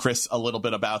Sam and Chris a little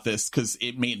bit about this because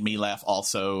it made me laugh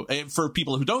also. For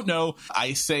people who don't know,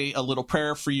 I Say a Little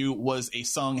Prayer for You was a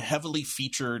song heavily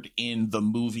featured in the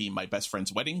movie My Best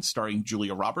Friend's Wedding, starring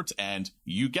Julia Roberts, and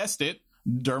you guessed it,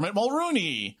 Dermot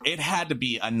Mulrooney. It had to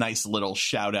be a nice little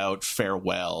shout out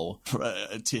farewell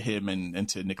to him and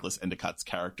to Nicholas Endicott's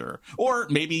character. Or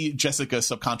maybe Jessica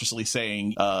subconsciously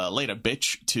saying, later,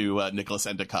 bitch, to Nicholas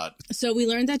Endicott. So we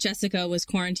learned that Jessica was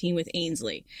quarantined with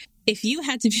Ainsley. If you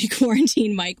had to be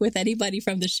quarantined, Mike, with anybody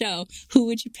from the show, who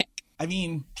would you pick? I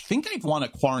mean, I think I'd want to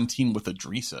quarantine with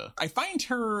Idrissa. I find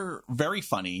her very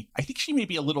funny. I think she may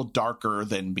be a little darker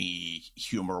than me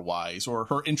humor-wise, or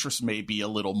her interests may be a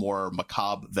little more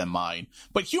macabre than mine.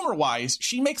 But humor-wise,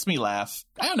 she makes me laugh.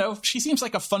 I don't know. She seems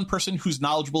like a fun person who's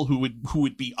knowledgeable, who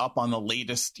would be up on the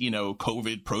latest,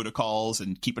 COVID protocols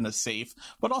and keeping us safe,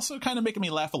 but also kind of making me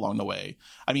laugh along the way.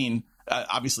 I mean,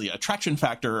 obviously, attraction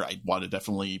factor, I'd want to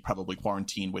definitely probably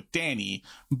quarantine with Danny.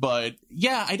 But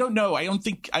yeah, I don't know. I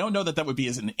don't know that would be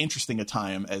as an interesting a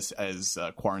time as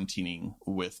quarantining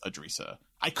with Idrissa.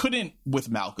 I couldn't with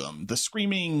Malcolm. The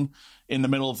screaming in the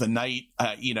middle of the night,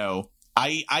 I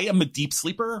am a deep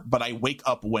sleeper, but I wake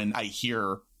up when I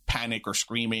hear panic or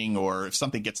screaming, or if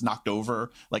something gets knocked over,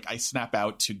 like I snap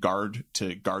out to guard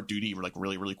duty like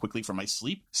really, really quickly from my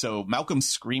sleep. So Malcolm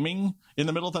screaming in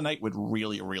the middle of the night would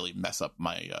really, really mess up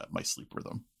my sleep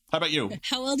rhythm. How about you?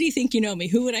 How well do you think you know me?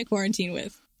 Who would I quarantine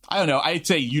with? I don't know. I'd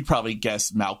say you'd probably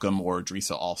guess Malcolm or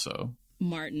Idrissa also.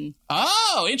 Martin.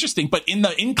 Oh, interesting. But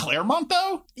in Claremont,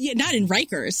 though? Yeah, not in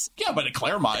Rikers. Yeah, but at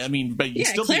Claremont, I mean, but you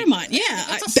still Claremont. Yeah,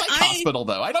 it's a psych hospital,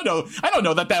 though. I don't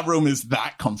know that room is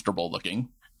that comfortable looking.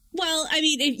 Well, I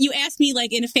mean, if you ask me,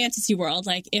 like, in a fantasy world,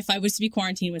 like, if I was to be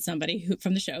quarantined with somebody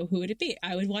from the show, who would it be?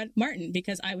 I would want Martin,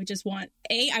 because I would just want,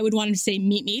 I would want him to say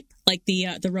meep meep, like the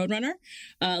Roadrunner,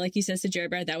 like he says to Jerry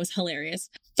Brad. That was hilarious.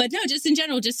 But no, just in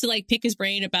general, just to, like, pick his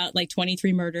brain about, like,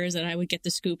 23 murders, and I would get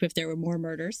the scoop if there were more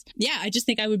murders. Yeah, I just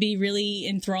think I would be really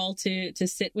enthralled to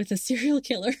sit with a serial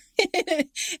killer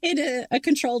in a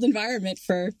controlled environment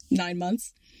for 9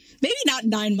 months. Maybe not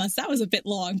 9 months. That was a bit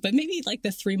long, but maybe like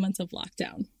the 3 months of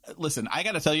lockdown. Listen, I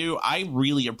got to tell you, I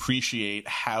really appreciate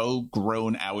how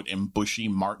grown out and bushy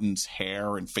Martin's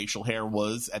hair and facial hair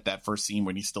was at that first scene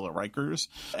when he's still at Rikers.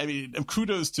 I mean,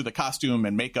 kudos to the costume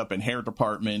and makeup and hair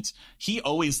department. He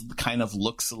always kind of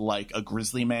looks like a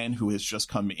grizzly man who has just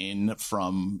come in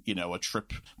from, a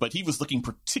trip. But he was looking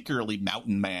particularly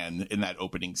mountain man in that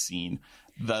opening scene.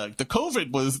 The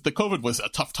COVID was a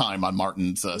tough time on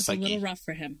Martin's psyche. It was a little rough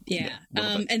for him. Yeah.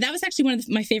 And that was actually one of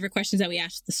my favorite questions that we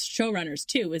asked the showrunners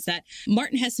too, is that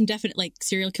Martin has some definite like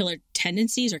serial killer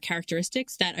tendencies or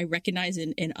characteristics that I recognize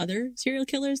in other serial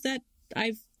killers that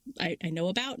I know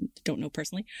about, don't know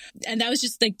personally. And that was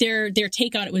just like their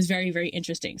take on it was very, very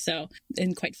interesting. So,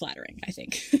 and quite flattering, I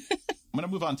think. I'm going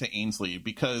to move on to Ainsley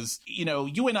because,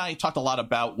 you and I talked a lot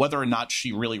about whether or not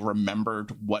she really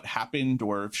remembered what happened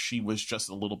or if she was just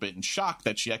a little bit in shock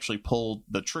that she actually pulled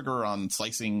the trigger on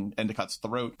slicing Endicott's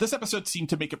throat. This episode seemed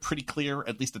to make it pretty clear,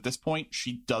 at least at this point,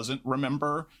 she doesn't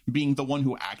remember being the one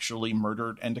who actually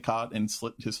murdered Endicott and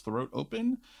slit his throat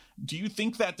open. Do you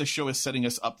think that the show is setting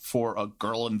us up for a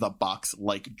girl in the box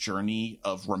like journey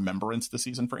of remembrance this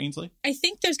season for Ainsley? I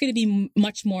think there's going to be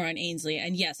much more on Ainsley.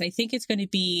 And yes, I think it's going to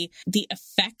be the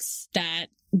effects that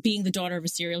being the daughter of a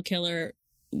serial killer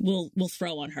will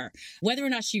throw on her. Whether or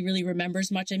not she really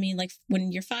remembers much, I mean, like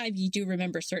when you're 5, you do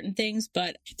remember certain things,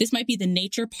 but this might be the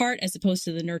nature part as opposed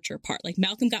to the nurture part. Like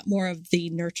Malcolm got more of the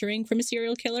nurturing from a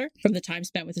serial killer from the time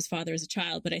spent with his father as a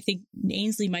child, but I think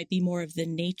Ainsley might be more of the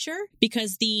nature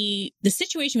because the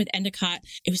situation with Endicott,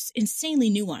 it was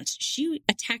insanely nuanced. She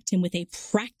attacked him with a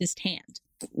practiced hand.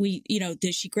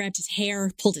 She grabbed his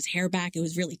hair, pulled his hair back. It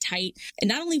was really tight. And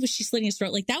not only was she slitting his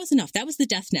throat, like that was enough. That was the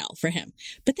death knell for him.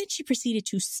 But then she proceeded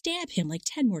to stab him like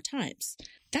 10 more times.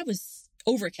 That was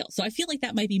overkill. So I feel like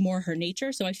that might be more her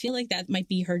nature. So I feel like that might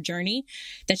be her journey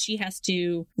that she has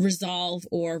to resolve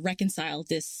or reconcile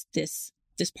this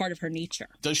part of her nature.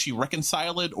 Does she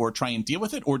reconcile it or try and deal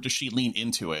with it, or does she lean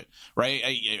into it? Right?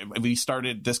 We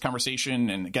started this conversation,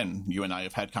 and again, you and I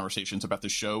have had conversations about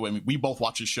this show, and we both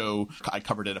watched the show. I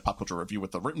covered it at Pop Culture Review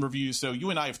with the written reviews, so you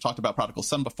and I have talked about Prodigal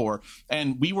Son before,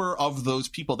 and we were of those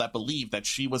people that believed that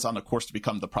she was on a course to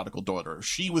become the prodigal daughter.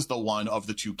 She was the one of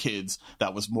the 2 kids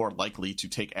that was more likely to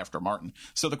take after Martin.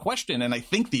 So the question, and I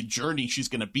think the journey she's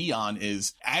going to be on,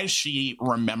 is as she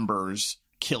remembers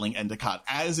killing Endicott,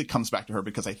 as it comes back to her,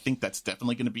 because I think that's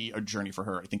definitely going to be a journey for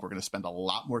her. I think we're going to spend a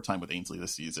lot more time with Ainsley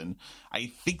this season. I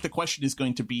think the question is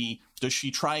going to be, does she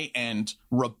try and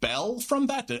rebel from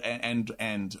that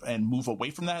and move away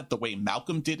from that the way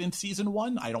Malcolm did in season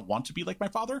 1? I don't want to be like my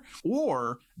father.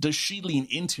 Or does she lean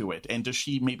into it, and does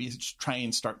she maybe try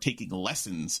and start taking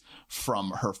lessons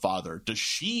from her father? Does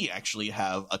she actually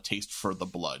have a taste for the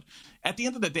blood? At the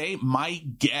end of the day, my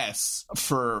guess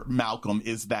for Malcolm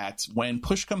is that when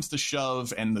push comes to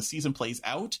shove and the season plays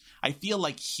out, I feel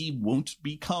like he won't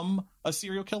become a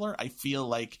serial killer. I feel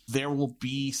like there will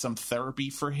be some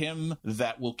therapy for him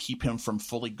that will keep him from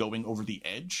fully going over the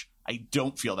edge. I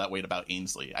don't feel that way about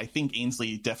Ainsley. I think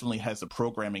Ainsley definitely has the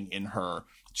programming in her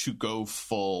to go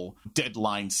full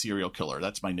Deadline serial killer.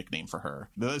 That's my nickname for her.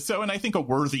 And I think a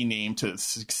worthy name to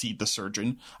succeed the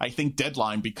surgeon. I think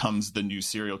Deadline becomes the new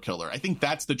serial killer. I think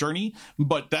that's the journey,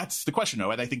 but that's the question,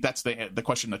 though. And I think that's the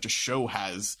question that the show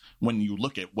has when you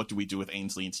look at what do we do with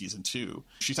Ainsley in season 2.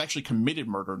 She's actually committed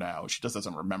murder now. She just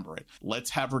doesn't remember it.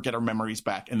 Let's have her get her memories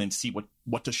back and then see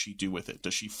what does she do with it.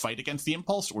 Does she fight against the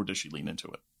impulse, or does she lean into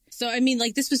it? So, I mean,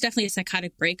 like, this was definitely a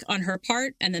psychotic break on her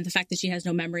part. And then the fact that she has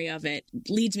no memory of it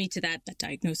leads me to that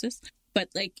diagnosis. But,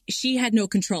 like, she had no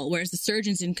control, whereas the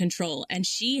surgeon's in control. And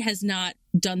she has not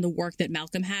done the work that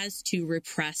Malcolm has to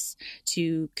repress,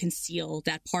 to conceal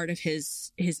that part of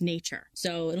his nature.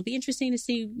 So it'll be interesting to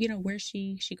see, where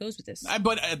she goes with this.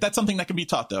 But that's something that can be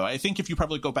taught, though. I think if you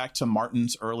probably go back to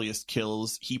Martin's earliest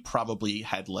kills, he probably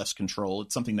had less control.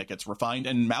 It's something that gets refined.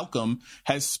 And Malcolm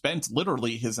has spent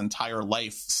literally his entire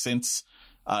life since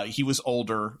he was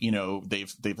older.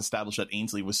 They've established that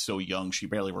Ainsley was so young she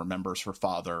barely remembers her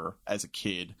father as a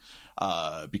kid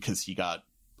because he got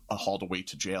hauled away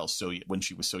to jail when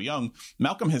she was so young.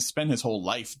 Malcolm has spent his whole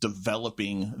life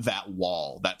developing that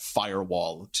wall, that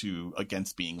firewall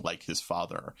against being like his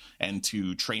father, and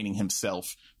to training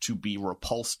himself to be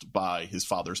repulsed by his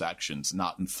father's actions,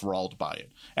 not enthralled by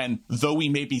it. And though we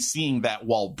may be seeing that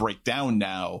wall break down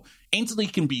now, Ainsley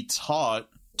can be taught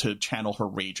to channel her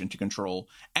rage into control,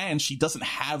 and she doesn't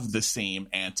have the same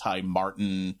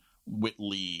anti-Martin,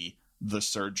 Whitley, the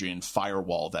surgeon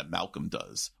firewall that Malcolm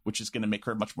does, which is going to make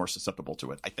her much more susceptible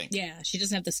to it, I think. Yeah, she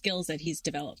doesn't have the skills that he's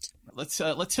developed. Let's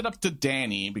hit up to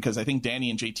Danny, because I think Danny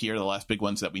and JT are the last big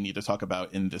ones that we need to talk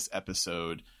about in this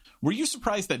episode. Were you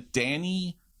surprised that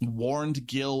Danny warned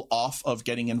Gil off of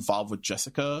getting involved with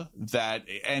Jessica,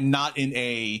 and not in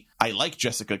a I like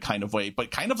Jessica kind of way,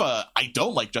 but kind of a I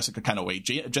don't like Jessica kind of way?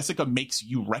 Jessica makes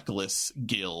you reckless,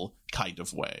 Gil kind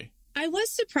of way. I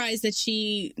was surprised that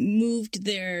she moved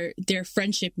their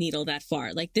friendship needle that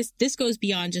far. Like this goes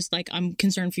beyond just like, I'm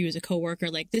concerned for you as a coworker.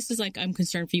 Like this is like, I'm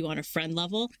concerned for you on a friend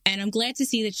level. And I'm glad to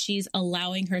see that she's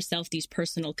allowing herself these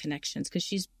personal connections, because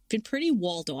she's been pretty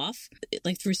walled off,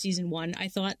 like through season 1, I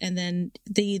thought. And then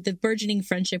the burgeoning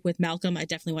friendship with Malcolm, I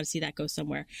definitely want to see that go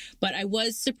somewhere. But I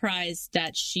was surprised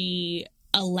that she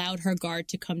allowed her guard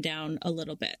to come down a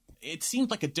little bit. it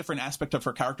seemed like a different aspect of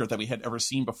her character that we had ever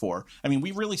seen before. I mean,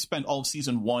 we really spent all of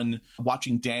season 1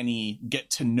 watching Danny get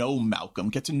to know Malcolm,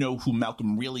 get to know who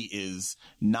Malcolm really is,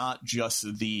 not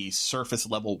just the surface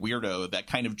level weirdo that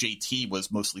kind of JT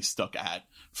was mostly stuck at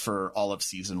for all of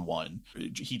season 1.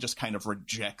 He just kind of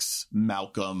rejects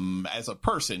Malcolm as a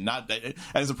person, not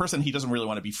as a person he doesn't really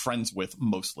want to be friends with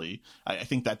mostly. I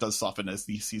think that does soften as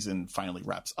the season finally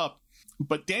wraps up.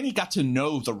 But Danny got to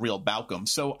know the real Malcolm.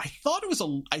 So I thought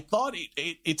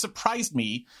it surprised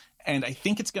me. And I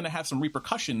think it's going to have some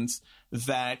repercussions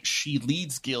that she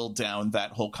leads Gil down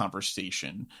that whole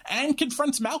conversation and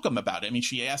confronts Malcolm about it. I mean,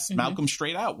 she asks Malcolm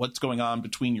straight out, what's going on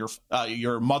between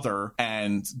your mother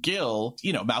and Gil?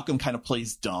 You know, Malcolm kind of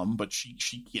plays dumb, but she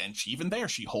even there,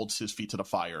 she holds his feet to the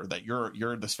fire that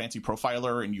you're this fancy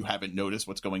profiler and you haven't noticed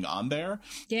what's going on there.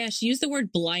 Yeah, she used the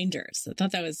word blinders. I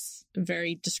thought that was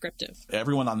very descriptive.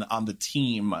 Everyone on the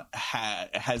team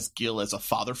has Gil as a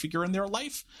father figure in their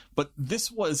life, but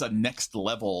this was a next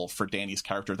level for Danny's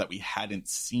character that we hadn't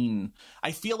seen.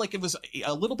 I feel like it was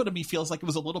a little bit of me feels like it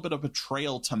was a little bit of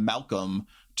betrayal to Malcolm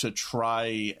to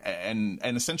try and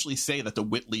essentially say that the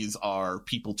Whitleys are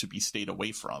people to be stayed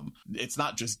away from. It's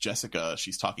not just Jessica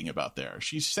she's talking about there.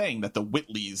 She's saying that the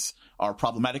Whitleys are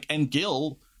problematic, and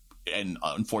Gil, and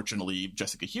unfortunately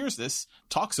Jessica hears this,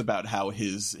 talks about how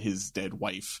his dead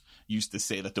wife used to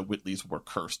say that the Whitleys were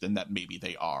cursed and that maybe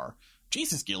they are.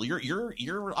 Jesus, Gil,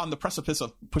 you're on the precipice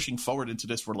of pushing forward into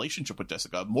this relationship with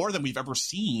Jessica more than we've ever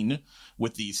seen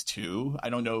with these two. I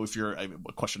don't know if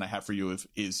a question I have for you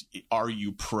is are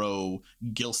you pro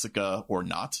Gilsica or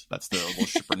not? That's the little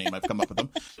shipper name I've come up with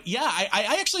them. Yeah,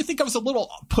 I actually think I was a little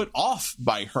put off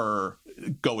by her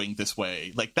going this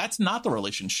way. Like, that's not the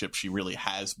relationship she really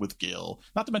has with Gil.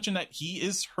 Not to mention that he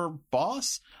is her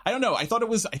boss. I don't know. I thought it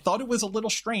was a little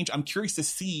strange. I'm curious to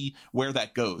see where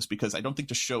that goes, because I don't think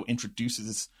the show introduces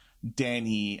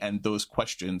Danny and those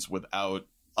questions without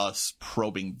us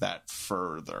probing that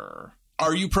further.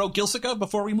 Are you pro Gilsica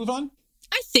before we move on?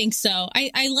 I think so.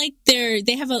 I like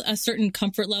they have a certain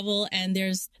comfort level, and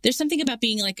there's something about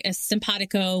being like a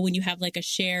simpatico when you have like a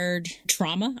shared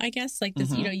trauma, I guess, like this,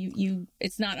 you know,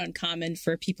 it's not uncommon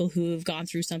for people who've gone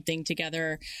through something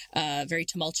together, very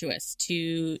tumultuous,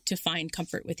 to find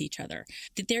comfort with each other.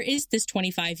 There is this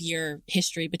 25-year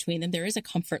history between them. There is a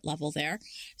comfort level there.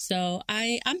 So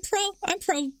I'm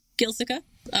pro Gilsica,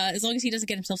 as long as he doesn't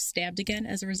get himself stabbed again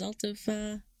as a result of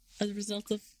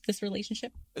this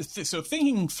relationship. So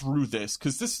thinking through this,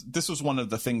 because this was one of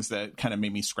the things that kind of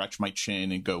made me scratch my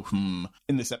chin and go,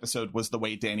 in this episode, was the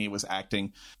way Danny was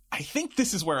acting. I think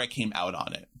this is where I came out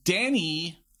on it.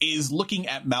 Danny is looking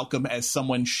at Malcolm as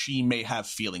someone she may have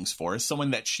feelings for, as someone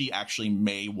that she actually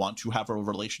may want to have a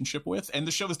relationship with. And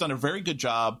the show has done a very good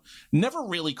job never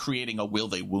really creating a will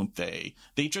they, won't they.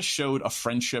 They just showed a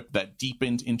friendship that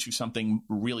deepened into something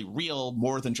really real,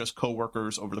 more than just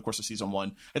coworkers over the course of season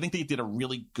 1. I think they did a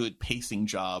really good pacing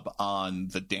job on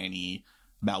the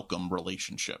Danny-Malcolm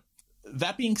relationship.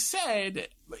 That being said,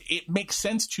 it makes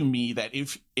sense to me that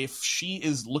if she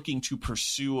is looking to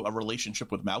pursue a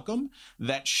relationship with Malcolm,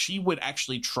 that she would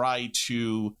actually try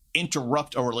to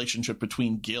interrupt a relationship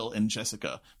between Gil and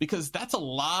Jessica, because that's a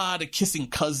lot of kissing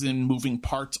cousin moving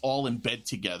parts all in bed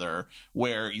together,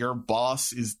 where your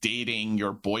boss is dating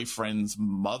your boyfriend's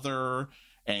mother,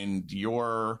 and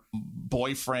your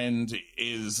boyfriend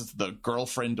is the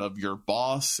girlfriend of your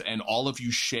boss, and all of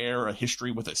you share a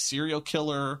history with a serial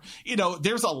killer. You know,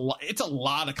 it's a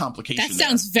lot of complications. That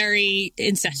sounds very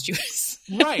incestuous.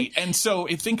 Right. And so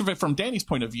think of it from Danny's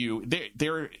point of view,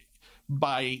 they're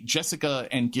by Jessica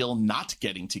and Gil not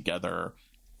getting together,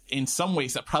 in some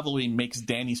ways that probably makes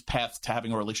Danny's path to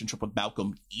having a relationship with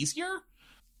Malcolm easier.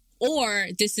 Or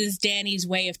this is Danny's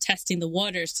way of testing the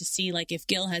waters to see, like, if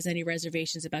Gil has any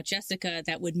reservations about Jessica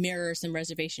that would mirror some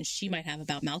reservations she might have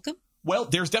about Malcolm. Well,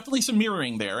 there's definitely some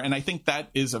mirroring there, and I think that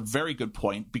is a very good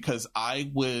point, because I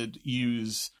would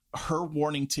use her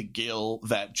warning to Gil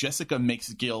that Jessica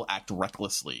makes Gil act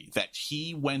recklessly, that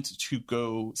he went to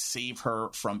go save her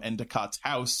from Endicott's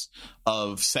house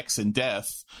of sex and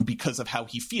death because of how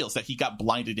he feels, that he got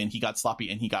blinded and he got sloppy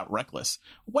and he got reckless.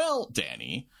 Well,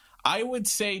 Danny, I would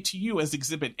say to you as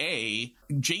Exhibit A,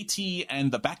 JT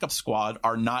and the backup squad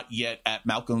are not yet at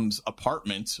Malcolm's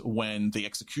apartment when the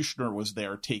executioner was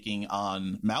there taking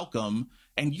on Malcolm,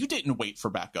 and you didn't wait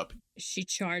for backup. She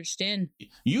charged in.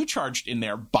 You charged in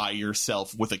there by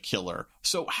yourself with a killer.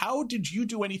 So how did you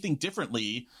do anything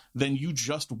differently than you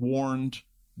just warned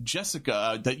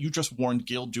Jessica, that you just warned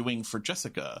Gil doing for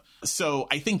Jessica. So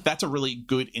I think that's a really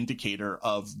good indicator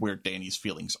of where Danny's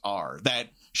feelings are, that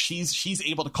she's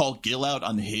able to call Gil out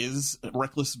on his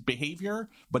reckless behavior,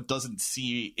 but doesn't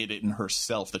see it in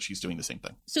herself that she's doing the same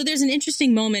thing. So there's an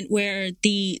interesting moment where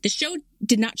the show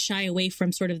did not shy away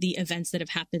from sort of the events that have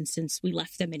happened since we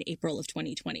left them in April of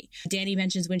 2020. Danny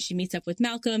mentions when she meets up with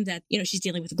Malcolm that, she's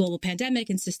dealing with a global pandemic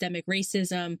and systemic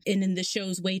racism, and in the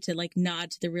show's way to like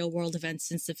nod to the real world events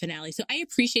since the finale. So I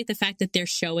appreciate the fact that they're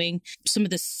showing some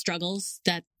of the struggles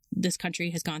that this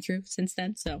country has gone through since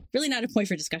then. So really not a point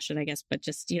for discussion, I guess, but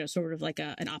just, sort of like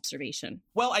an observation.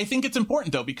 Well, I think it's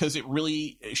important, though, because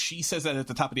she says that at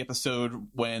the top of the episode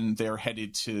when they're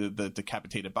headed to the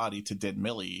decapitated body to dead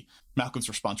Millie, Malcolm's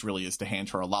response really is to hand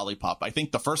her a lollipop. I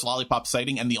think the first lollipop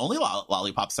sighting and the only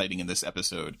lollipop sighting in this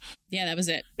episode. Yeah, that was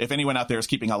it. If anyone out there is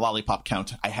keeping a lollipop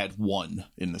count, I had one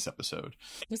in this episode.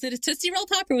 Was it a Tootsie Roll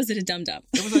Pop or was it a Dum Dum?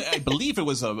 I believe it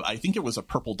was I think it was a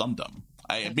purple Dum Dum.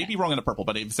 I may be wrong on the purple,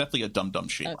 but it was definitely a Dum Dum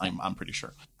shape. Okay. I'm pretty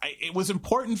sure. It was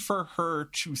important for her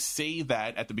to say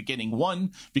that at the beginning.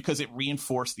 One, because it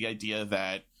reinforced the idea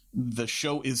that the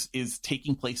show is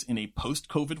taking place in a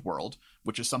post-COVID world,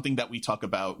 which is something that we talk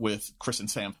about with Chris and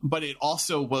Sam. But it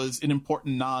also was an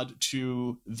important nod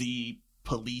to the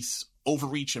police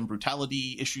overreach and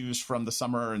brutality issues from the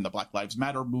summer and the Black Lives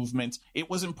Matter movement.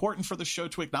 It was important for the show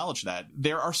to acknowledge that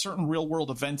there are certain real world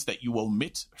events that you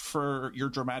omit for your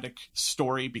dramatic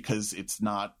story because it's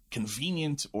not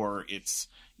convenient or it's,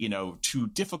 too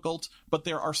difficult. But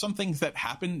there are some things that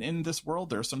happen in this world.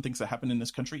 There are some things that happen in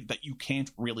this country that you can't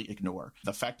really ignore.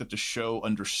 The fact that the show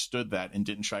understood that and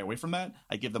didn't shy away from that,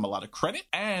 I give them a lot of credit.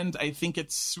 And I think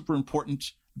it's super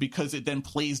important because it then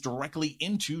plays directly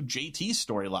into JT's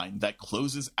storyline that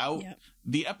closes out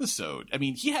the episode. I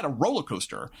mean, he had a roller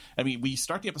coaster. I mean, we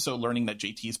start the episode learning that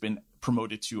JT has been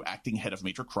promoted to acting head of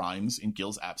major crimes in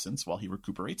Gil's absence while he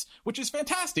recuperates, which is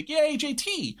fantastic. Yay,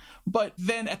 JT! But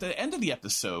then at the end of the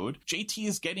episode, JT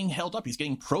is getting held up. He's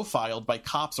getting profiled by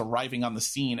cops arriving on the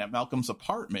scene at Malcolm's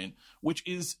apartment, which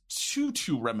is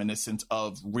too reminiscent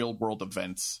of real world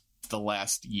events the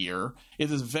last year.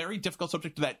 It is a very difficult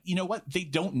subject that, they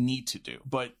don't need to do,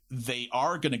 but they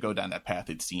are going to go down that path,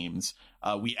 it seems.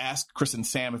 We asked Chris and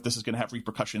Sam if this is going to have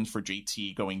repercussions for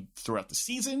JT going throughout the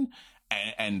season,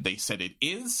 and they said it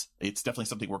is. It's definitely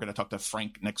something we're going to talk to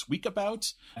Frank next week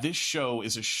about. This show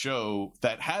is a show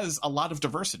that has a lot of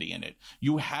diversity in it.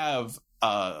 You have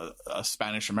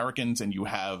Spanish Americans and you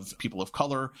have people of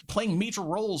color playing major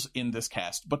roles in this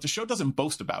cast, but the show doesn't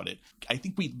boast about it. I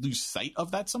think we lose sight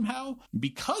of that somehow.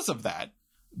 Because of that,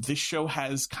 this show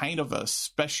has kind of a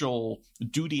special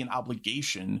duty and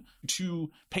obligation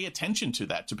to pay attention to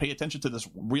that, to pay attention to this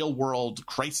real world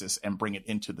crisis and bring it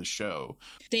into the show.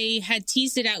 They had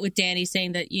teased it out with Danny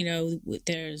saying that,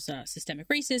 there's systemic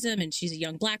racism and she's a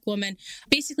young Black woman.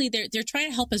 Basically, they're trying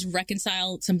to help us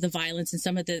reconcile some of the violence and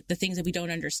some of the things that we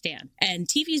don't understand. And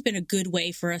TV has been a good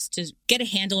way for us to get a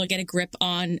handle or get a grip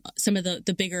on some of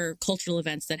the bigger cultural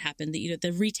events that happen,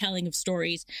 the retelling of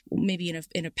stories, maybe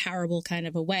in a parable kind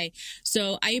of a way.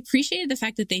 So I appreciated the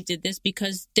fact that they did this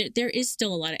because there is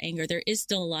still a lot of anger. There is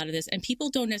still a lot of this, and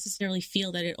people don't necessarily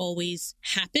feel that it always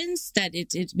happens, that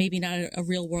it's maybe not a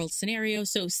real world scenario.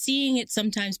 So seeing it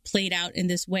sometimes played out in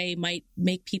this way might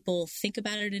make people think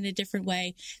about it in a different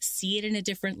way, see it in a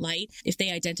different light. If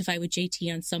they identify with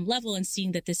JT on some level and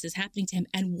seeing that this is happening to him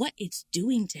and what it's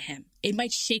doing to him, it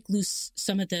might shake loose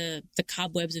some of the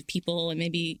cobwebs of people and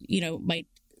maybe, might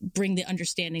bring the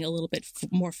understanding a little bit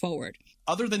more forward.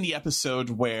 Other than the episode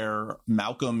where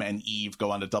Malcolm and Eve go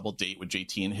on a double date with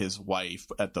JT and his wife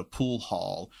at the pool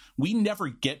hall, we never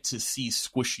get to see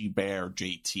Squishy Bear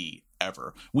JT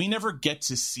ever. We never get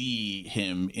to see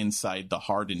him inside the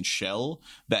hardened shell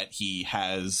that he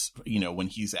has, when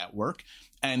he's at work.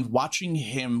 And watching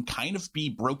him kind of be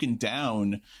broken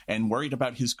down and worried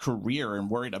about his career and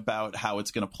worried about how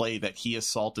it's going to play that he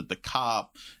assaulted the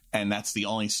cop, and that's the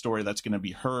only story that's going to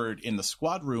be heard in the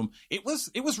squad room. It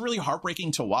was really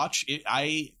heartbreaking to watch.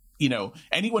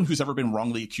 Anyone who's ever been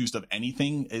wrongly accused of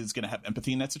anything is going to have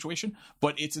empathy in that situation.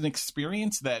 But it's an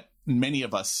experience that many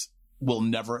of us will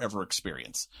never, ever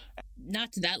experience.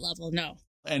 Not to that level, no.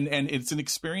 And it's an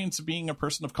experience of being a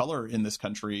person of color in this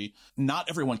country. Not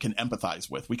everyone can empathize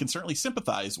with. We can certainly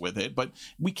sympathize with it, but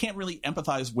we can't really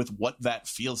empathize with what that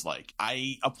feels like.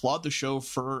 I applaud the show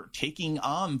for taking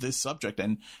on this subject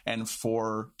and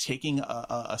for taking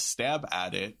a stab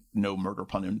at it, no murder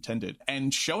pun intended,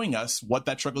 and showing us what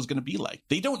that struggle is going to be like.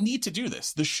 They don't need to do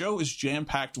this. The show is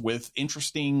jam-packed with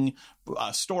interesting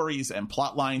stories and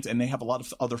plot lines, and they have a lot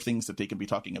of other things that they can be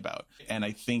talking about. And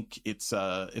I think it's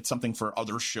something for other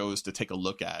other shows to take a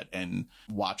look at and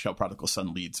watch how Prodigal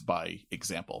Son leads by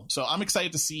example. So I'm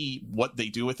excited to see what they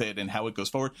do with it and how it goes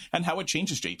forward and how it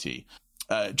changes JT.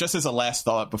 Just as a last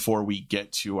thought before we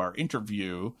get to our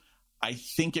interview, I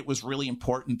think it was really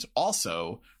important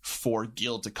also for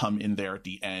Gil to come in there at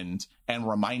the end and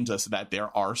remind us that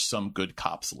there are some good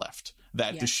cops left.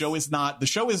 That the show is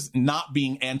not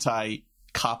being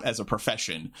anti-cop as a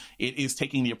profession. It is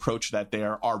taking the approach that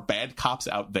there are bad cops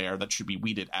out there that should be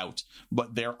weeded out,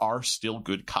 but there are still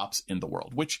good cops in the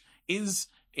world, which is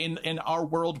in our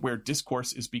world where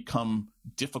discourse has become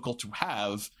difficult to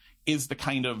have, is the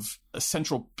kind of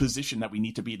central position that we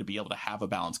need to be able to have a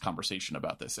balanced conversation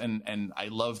about this. And I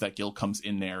love that Gil comes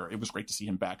in there. It was great to see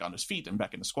him back on his feet and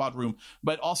back in the squad room,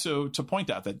 but also to point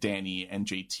out that Danny and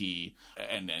JT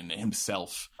and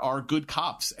himself are good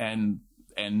cops, and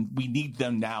we need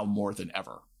them now more than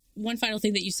ever. One final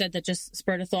thing that you said that just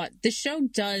spurred a thought. The show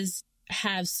does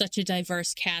have such a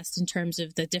diverse cast in terms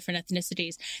of the different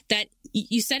ethnicities that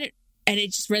you said it, and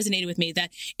it just resonated with me that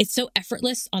it's so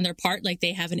effortless on their part. Like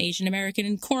they have an Asian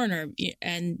American coroner,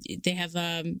 and they have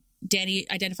Danny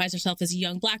identifies herself as a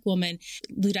young Black woman.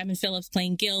 Lou Diamond Phillips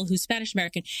playing Gil, who's Spanish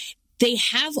American. They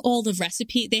have all the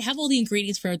recipe. They have all the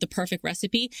ingredients for the perfect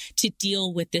recipe to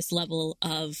deal with this level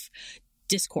of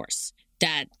discourse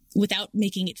that without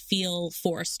making it feel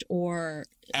forced or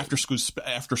after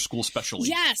school specially.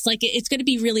 Yes, like it's going to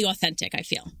be really authentic, I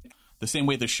feel. The same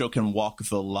way the show can walk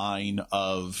the line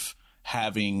of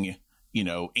having,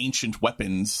 ancient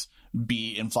weapons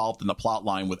be involved in the plot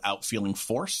line without feeling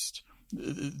forced.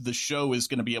 The show is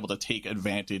going to be able to take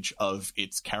advantage of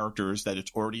its characters that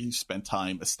it's already spent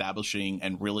time establishing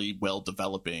and really well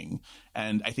developing,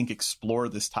 and I think explore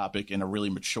this topic in a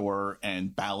really mature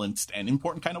and balanced and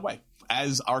important kind of way.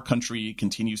 As our country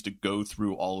continues to go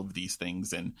through all of these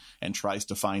things and tries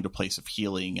to find a place of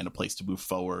healing and a place to move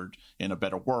forward in a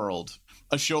better world,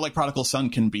 a show like Prodigal Son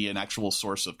can be an actual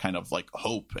source of kind of like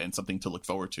hope and something to look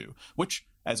forward to, which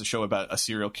as a show about a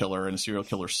serial killer and a serial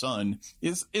killer's son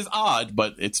is odd,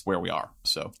 but it's where we are.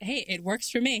 So hey, it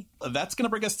works for me. That's going to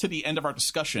bring us to the end of our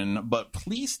discussion, but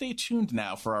please stay tuned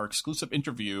now for our exclusive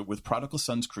interview with Prodigal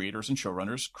Son's creators and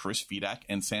showrunners, Chris Fedak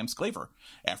and Sam Sklaver.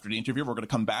 After the interview, we're going to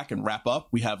come back and wrap up.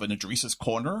 We have an Idris's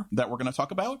Corner that we're going to talk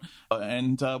about,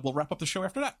 and we'll wrap up the show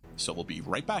after that. So we'll be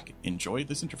right back. Enjoy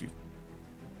this interview.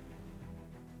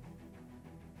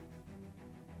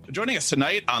 Joining us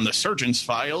tonight on the Surgeon's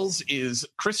Files is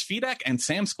Chris Fedak and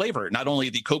Sam Sklaver, not only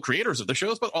the co-creators of the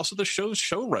shows, but also the show's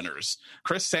showrunners.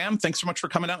 Chris, Sam, thanks so much for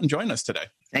coming out and joining us today.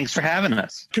 Thanks for having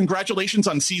us. Congratulations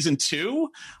on season 2.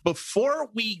 Before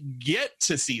we get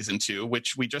to season 2,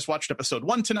 which we just watched episode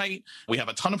 1 tonight, we have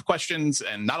a ton of questions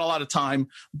and not a lot of time,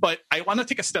 but I want to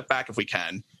take a step back if we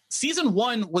can. Season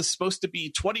 1 was supposed to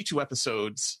be 22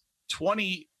 episodes.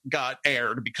 20 got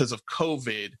aired because of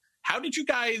COVID. How did you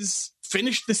guys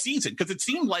finish the season? Because it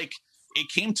seemed like it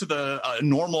came to the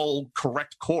normal,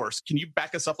 correct course. Can you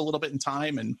back us up a little bit in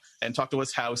time and talk to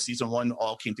us how season 1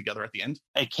 all came together at the end?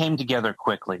 It came together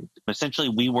quickly. Essentially,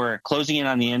 we were closing in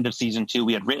on the end of season 2.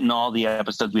 We had written all the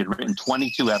episodes. We had written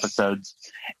 22 episodes.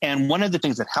 And one of the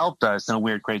things that helped us in a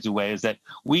weird, crazy way is that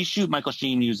we shoot Michael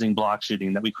Sheen using block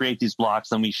shooting, that we create these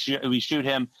blocks, and we shoot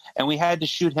him, and we had to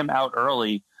shoot him out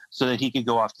early so that he could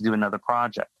go off to do another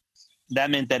project. That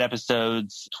meant that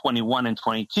episodes 21 and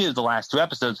 22, the last 2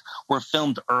 episodes, were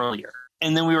filmed earlier.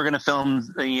 And then we were going to film,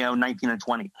 19 and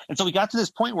 20. And so we got to this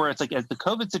point where it's like, as the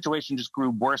COVID situation just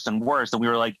grew worse and worse, and we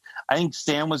were like, I think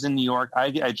Sam was in New York.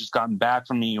 I just gotten back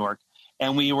from New York.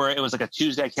 And it was like a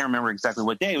Tuesday. I can't remember exactly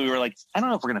what day. We were like, I don't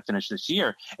know if we're going to finish this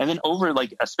year. And then over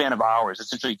like a span of hours,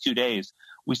 essentially 2 days,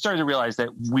 we started to realize that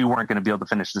we weren't going to be able to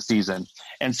finish the season.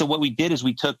 And so what we did is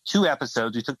we took 2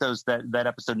 episodes. We took that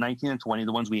episode 19 and 20,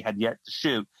 the ones we had yet to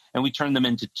shoot, and we turned them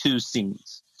into 2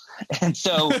 scenes. And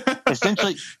so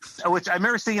essentially, which I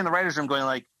remember sitting in the writer's room going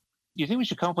like, do you think we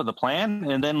should come up with a plan?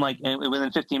 And then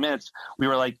within 15 minutes, we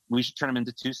were like, we should turn them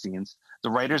into 2 scenes. The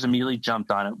writers immediately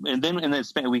jumped on it. And then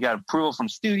we got approval from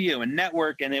studio and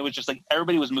network. And it was just like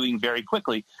everybody was moving very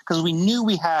quickly because we knew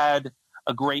we had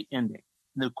a great ending.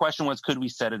 The question was, could we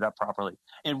set it up properly?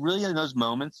 And really in those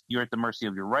moments, you're at the mercy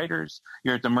of your writers.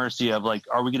 You're at the mercy of like,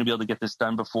 are we going to be able to get this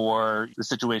done before the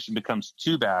situation becomes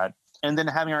too bad? And then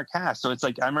having our cast. So it's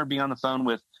like, I remember being on the phone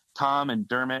with Tom and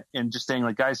Dermot and just saying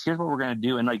like, guys, here's what we're going to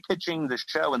do. And like pitching the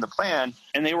show and the plan.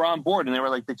 And they were on board and they were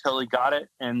like, they totally got it.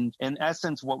 And in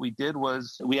essence, what we did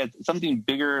was we had something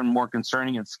bigger and more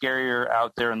concerning and scarier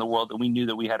out there in the world. And we knew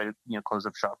that we had to, close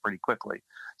up shop pretty quickly.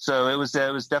 So it was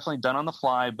definitely done on the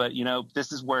fly. But,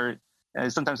 this is where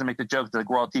sometimes I make the joke that like,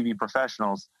 we're all TV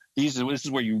professionals. This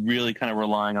is where you really kind of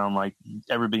relying on like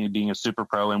everybody being a super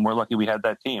pro, and we're lucky we had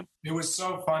that team. It was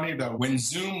so funny though, when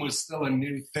Zoom was still a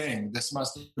new thing, this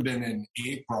must have been in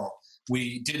April,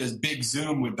 we did a big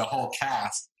Zoom with the whole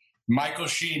cast. Michael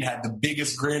Sheen had the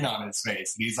biggest grin on his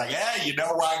face. And he's like, hey, you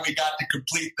know why we got to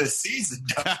complete this season,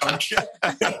 don't you?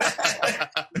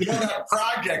 You know that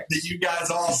project that you guys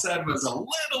all said was a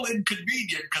little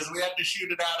inconvenient because we had to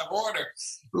shoot it out of order.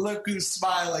 Look who's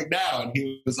smiling now. And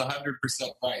he was 100%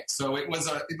 right. So it was,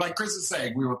 like Chris is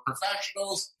saying, we were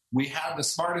professionals. We had the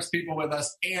smartest people with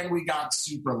us, and we got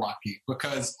super lucky.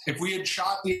 Because if we had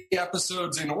shot the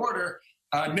episodes in order,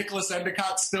 Nicholas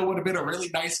Endicott still would have been a really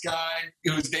nice guy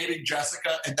who was dating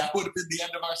Jessica, and that would have been the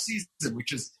end of our season,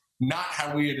 which is not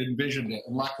how we had envisioned it,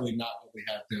 and luckily not what we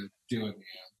had to do in the end.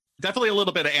 Definitely a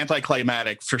little bit of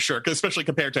anticlimactic for sure, especially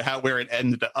compared to where it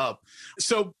ended up.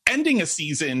 So ending a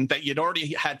season that you'd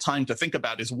already had time to think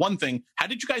about is one thing. How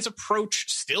did you guys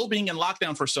approach still being in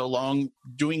lockdown for so long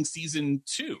doing season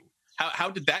 2? How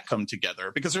did that come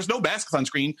together? Because there's no masks on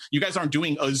screen. You guys aren't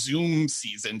doing a Zoom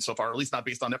season so far, at least not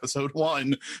based on episode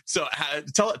 1. So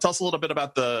tell us a little bit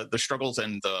about the struggles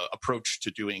and the approach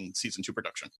to doing season 2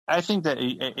 production. I think that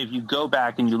if you go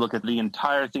back and you look at the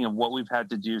entire thing of what we've had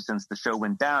to do since the show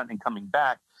went down and coming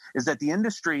back, is that the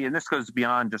industry, and this goes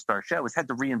beyond just our show, has had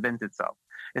to reinvent itself.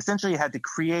 Essentially, it had to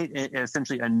create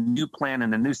a new plan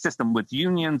and a new system with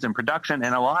unions and production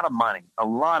and a lot of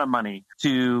money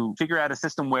to figure out a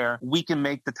system where we can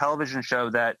make the television show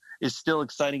that is still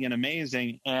exciting and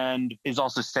amazing and is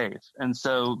also safe. And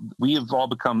so we have all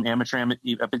become amateur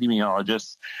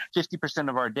epidemiologists. 50%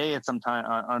 of our day at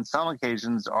on some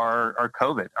occasions are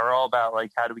COVID, are all about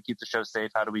like, how do we keep the show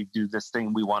safe? How do we do this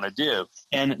thing we want to do?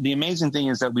 And the amazing thing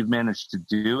is that we've managed to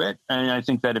do it. And I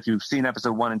think that if you've seen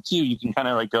episode 1 and 2, you can kind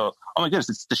of like go, oh my goodness,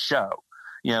 it's the show.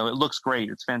 You know, it looks great.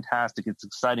 It's fantastic. It's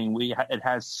exciting. It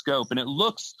has scope and it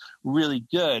looks really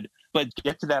good. But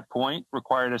get to that point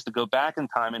required us to go back in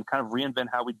time and kind of reinvent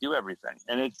how we do everything.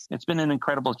 And it's been an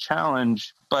incredible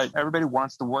challenge, but everybody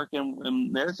wants to work.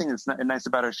 And the other thing that's nice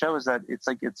about our show is that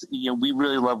we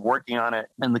really love working on it,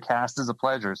 and the cast is a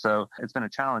pleasure. So it's been a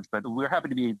challenge, but we're happy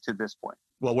to be to this point.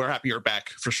 Well, we're happy you're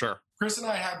back for sure. Chris and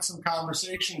I had some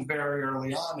conversations very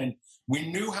early on, and we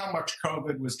knew how much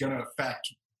COVID was going to affect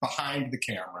behind the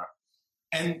camera.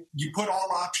 And you put all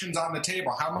options on the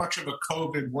table. How much of a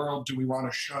COVID world do we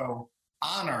want to show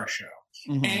on our show?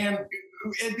 Mm-hmm. And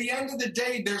at the end of the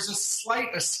day, there's a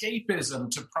slight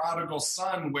escapism to Prodigal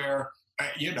Son where,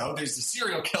 there's a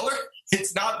serial killer.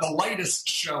 It's not the lightest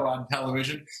show on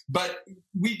television, but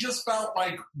we just felt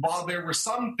like while there were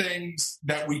some things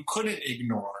that we couldn't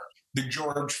ignore, the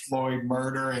George Floyd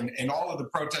murder and all of the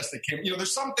protests that came,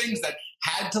 there's some things that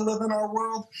had to live in our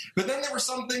world, but then there were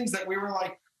some things that we were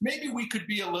like, maybe we could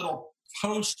be a little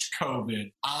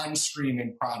post-COVID on screen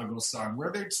in Prodigal Son,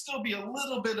 where there'd still be a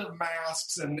little bit of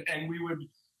masks and we would,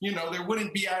 there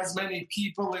wouldn't be as many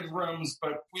people in rooms,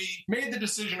 but we made the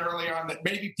decision early on that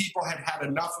maybe people had had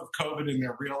enough of COVID in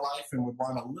their real life and would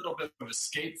want a little bit of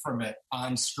escape from it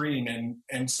on screen.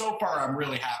 And so far, I'm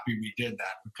really happy we did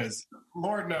that because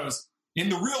Lord knows, in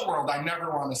the real world, I never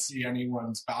want to see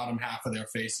anyone's bottom half of their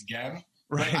face again.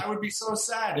 Right. But I would be so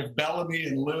sad if Bellamy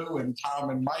and Lou and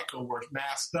Tom and Michael were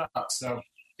masked up. So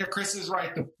yeah, Chris is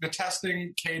right. The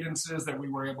testing cadences that we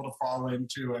were able to fall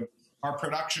into, and our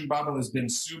production bubble has been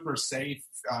super safe,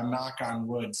 knock on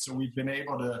wood. So we've been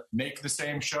able to make the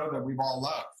same show that we've all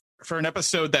loved. For an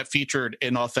episode that featured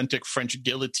an authentic French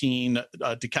guillotine,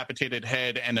 a decapitated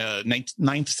head, and a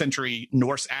 9th century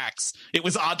Norse axe, it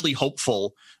was oddly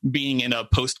hopeful being in a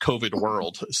post-COVID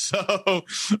world. So on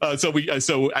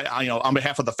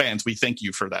behalf of the fans, we thank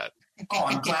you for that. Oh,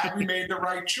 I'm glad we made the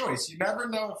right choice. You never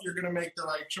know if you're going to make the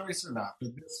right choice or not,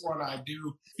 but this one I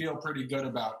do feel pretty good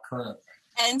about currently.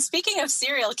 And speaking of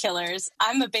serial killers,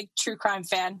 I'm a big true crime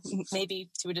fan, maybe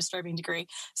to a disturbing degree.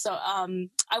 So I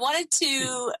wanted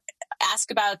to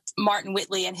ask about Martin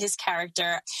Whitley and his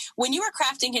character. When you were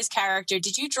crafting his character,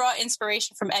 did you draw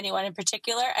inspiration from anyone in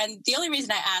particular? And the only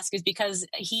reason I ask is because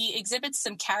he exhibits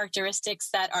some characteristics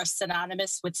that are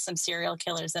synonymous with some serial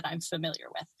killers that I'm familiar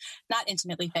with. Not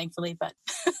intimately, thankfully, but...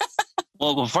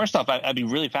 Well, first off, I'd be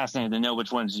really fascinated to know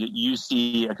which ones you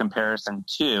see a comparison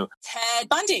to. Ted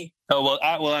Bundy. Oh,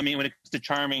 well, I mean, when it comes to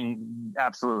charming,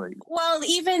 absolutely. Well,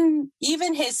 even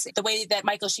the way that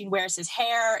Michael Sheen wears his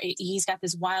hair, he's got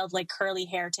this wild, like, curly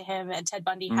hair to him, and Ted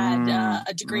Bundy had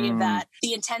a degree of that.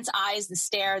 The intense eyes, the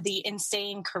stare, the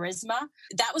insane charisma.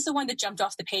 That was the one that jumped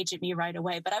off the page at me right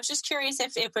away. But I was just curious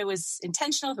if it was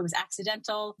intentional, if it was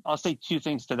accidental. I'll say two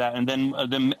things to that, and then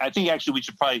I think actually we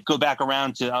should probably go back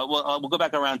around to we'll go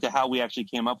back around to how we actually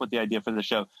came up with the idea for the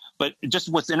show. But just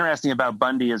what's interesting about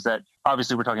Bundy is that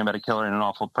obviously we're talking about a killer and an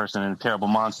awful person and a terrible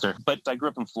monster. But I grew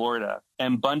up in Florida,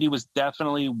 and Bundy was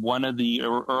definitely one of the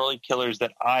early killers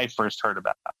that I first heard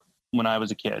about when I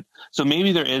was a kid. So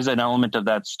maybe there is an element of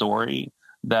that story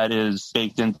that is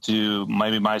baked into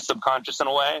maybe my subconscious in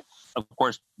a way. Of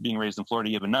course, being raised in Florida,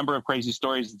 you have a number of crazy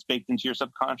stories that's baked into your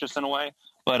subconscious in a way.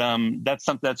 But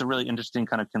that's a really interesting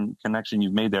kind of connection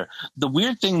you've made there. The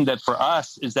weird thing that for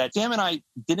us is that Sam and I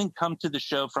didn't come to the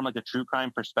show from like a true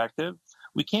crime perspective.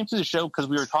 We came to the show because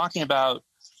we were talking about,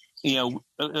 and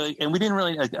we didn't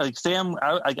really like Sam.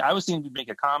 I was thinking we'd make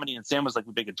a comedy, and Sam was like,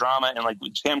 we'd make a drama, and like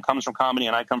Sam comes from comedy,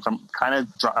 and I come from kind of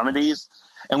dramedies,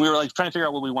 and we were like trying to figure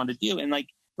out what we wanted to do, and like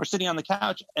we're sitting on the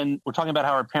couch, and we're talking about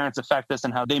how our parents affect us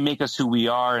and how they make us who we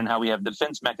are, and how we have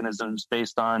defense mechanisms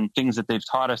based on things that they've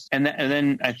taught us, and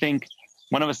then I think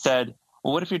one of us said,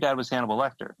 well, what if your dad was Hannibal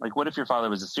Lecter? Like, what if your father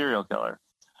was a serial killer?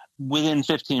 Within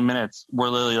 15 minutes, we're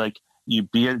literally like,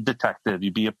 you'd be a detective,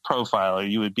 you'd be a profiler,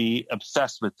 you would be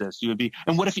obsessed with this, you would be,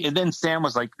 and what if, and then Sam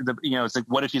was like, it's like,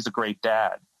 what if he's a great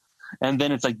dad? And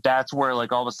then it's like, that's where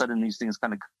like all of a sudden these things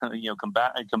kind of,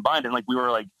 combined. And like, we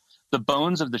were like, the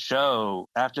bones of the show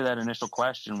after that initial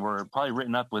question were probably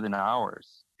written up within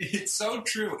hours. It's so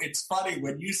true. It's funny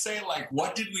when you say like,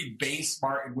 what did we base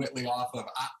Martin Whitley off of?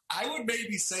 I would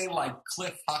maybe say like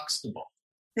Cliff Huxtable.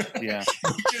 Yeah.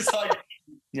 Which is like,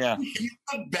 yeah, he's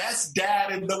the best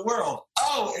dad in the world.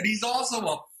 Oh, and he's also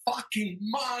a fucking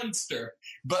monster.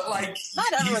 But like,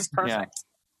 not everyone's perfect.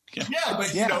 Yeah,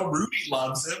 but Rudy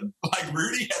loves him. Like,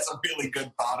 Rudy has a really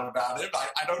good thought about him.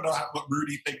 I don't know what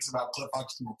Rudy thinks about Cliff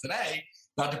Huxtable today,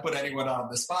 not to put anyone on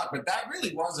the spot, but that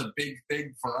really was a big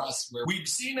thing for us, where we've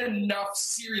seen enough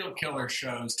serial killer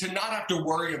shows to not have to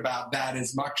worry about that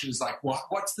as much as like,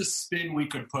 what's the spin we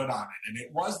could put on it? And it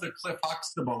was the Cliff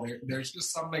Huxtable. There's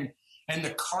just something, and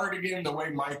the cardigan, the way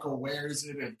Michael wears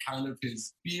it, and kind of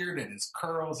his beard and his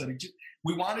curls, and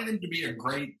we wanted him to be a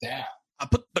great dad. I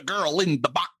put the girl in the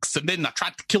box and then I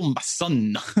tried to kill my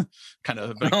son. Kind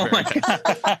of.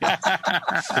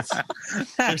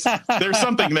 There's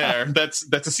something there. That's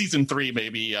a season 3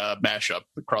 maybe mashup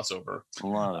crossover.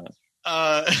 Love it.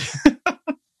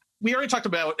 We already talked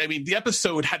about, the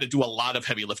episode had to do a lot of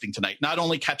heavy lifting tonight. Not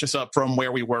only catch us up from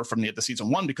where we were from the end of season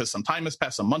 1, because some time has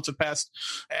passed, some months have passed,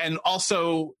 and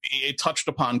also it touched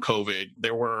upon COVID.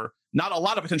 There were not a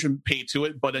lot of attention paid to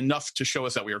it, but enough to show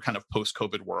us that we were kind of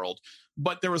post-COVID world.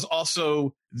 But there was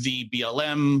also the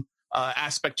BLM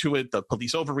aspect to it, the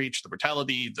police overreach, the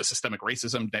brutality, the systemic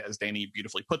racism, as Danny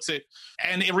beautifully puts it.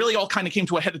 And it really all kind of came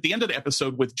to a head at the end of the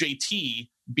episode with JT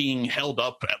being held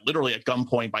up literally at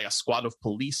gunpoint by a squad of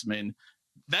policemen.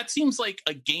 That seems like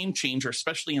a game changer,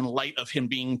 especially in light of him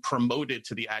being promoted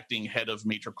to the acting head of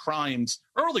major crimes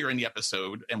earlier in the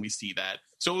episode, and we see that.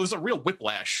 So it was a real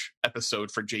whiplash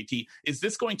episode for JT. Is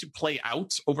this going to play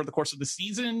out over the course of the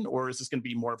season, or is this going to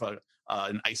be more of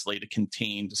an isolated,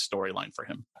 contained storyline for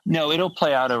him? No, it'll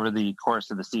play out over the course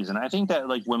of the season. I think that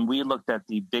like when we looked at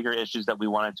the bigger issues that we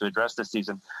wanted to address this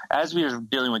season, as we were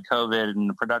dealing with COVID and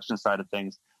the production side of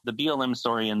things, the BLM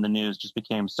story in the news just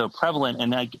became so prevalent.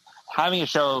 And like having a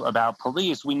show about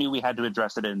police, we knew we had to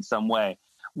address it in some way.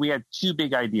 We had 2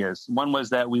 big ideas. One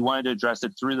was that we wanted to address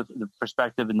it through the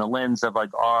perspective and the lens of like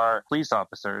our police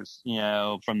officers,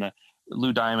 from the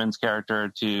Lou Diamond's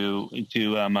character to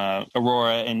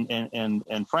Aurora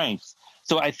and Frank's.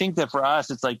 So I think that for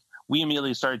us, it's like we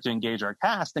immediately started to engage our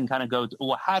cast and kind of go,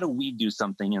 well, how do we do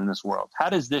something in this world? How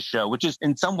does this show, which is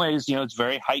in some ways, it's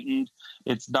very heightened.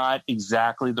 It's not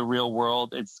exactly the real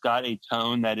world. It's got a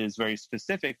tone that is very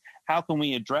specific. How can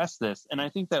we address this? And I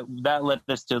think that led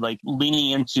us to like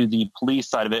leaning into the police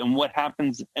side of it and what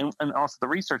happens, and also the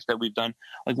research that we've done,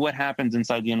 like what happens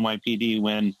inside the NYPD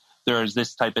when there is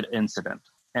this type of incident.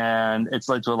 And it's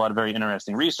led to a lot of very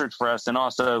interesting research for us, and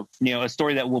also, a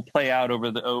story that will play out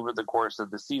over the course of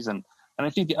the season. And I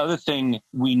think the other thing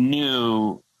we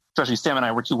knew, especially Sam and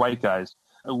I, we're 2 white guys,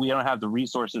 we don't have the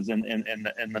resources and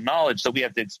the knowledge, so we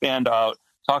have to expand out,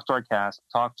 talk to our cast,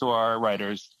 talk to our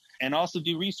writers, and also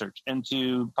do research and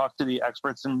to talk to the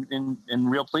experts in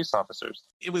real police officers.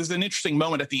 It was an interesting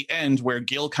moment at the end where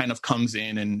Gil kind of comes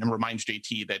in and reminds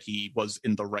JT that he was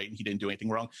in the right and he didn't do anything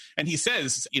wrong. And he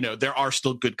says, there are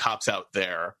still good cops out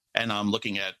there. And I'm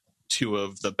looking at two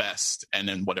of the best, and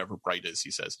then whatever Bright is,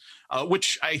 he says,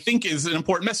 which I think is an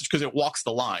important message because it walks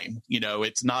the line. You know,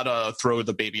 it's not a throw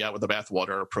the baby out with the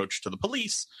bathwater approach to the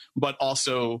police, but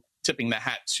also tipping the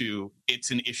hat to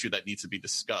it's an issue that needs to be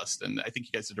discussed. And I think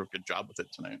you guys did a good job with it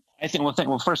tonight. I think,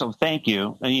 well, first of all, thank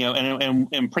you. And, you know,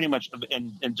 and pretty much,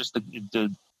 and just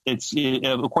it,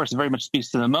 of course, it very much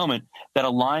speaks to the moment that a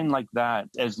line like that,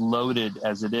 as loaded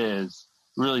as it is,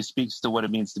 really speaks to what it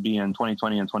means to be in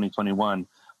 2020 and 2021.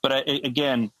 But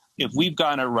again, if we've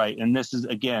gotten it right, and this is,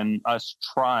 again, us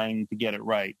trying to get it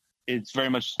right, it's very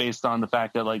much based on the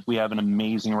fact that, like, we have an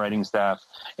amazing writing staff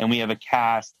and we have a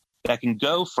cast that can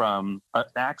go from an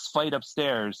axe fight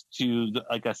upstairs to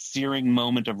like a searing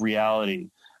moment of reality.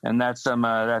 And that's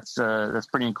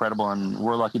pretty incredible, and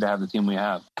we're lucky to have the team we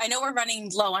have. I know we're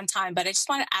running low on time, but I just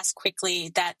want to ask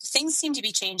quickly that things seem to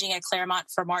be changing at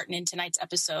Claremont for Martin in tonight's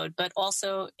episode, but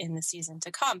also in the season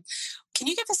to come. Can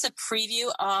you give us a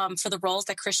preview for the roles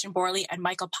that Christian Borle and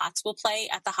Michael Potts will play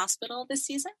at the hospital this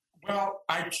season? Well,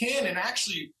 I can, and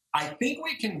actually, I think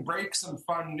we can break some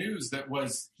fun news that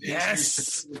was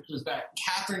introduced, which was that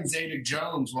Catherine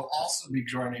Zeta-Jones will also be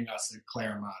joining us at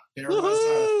Claremont. There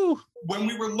was when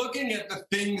we were looking at the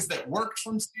things that worked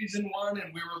from season one,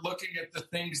 and we were looking at the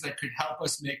things that could help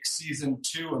us make season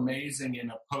two amazing in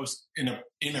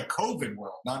a COVID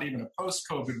world, not even a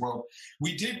post-COVID world,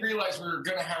 we did realize we were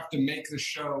going to have to make the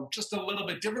show just a little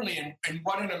bit differently. And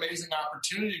what an amazing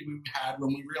opportunity we had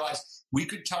when we realized we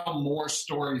could tell more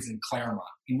stories in Claremont,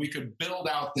 and we could build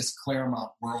out this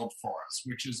Claremont world for us,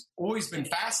 which has always been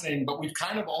fascinating, but we've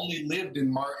kind of only lived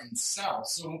in Martin's cell.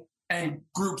 And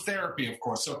group therapy, of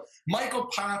course. So Michael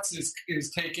Potts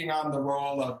is taking on the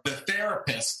role of the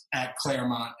therapist at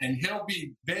Claremont, and he'll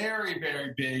be very,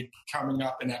 very big coming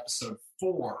up in episode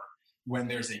 4 when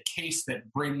there's a case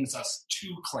that brings us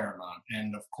to Claremont.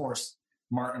 And of course,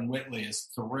 Martin Whitley is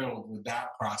thrilled with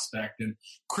that prospect. And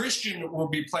Christian will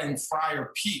be playing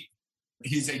Friar Pete.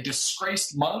 He's a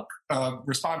disgraced monk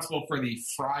responsible for the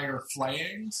friar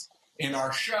flayings in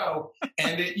our show.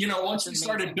 And, once we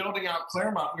started building out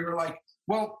Claremont, we were like,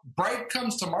 well, Bright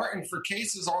comes to Martin for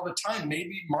cases all the time.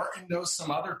 Maybe Martin knows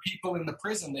some other people in the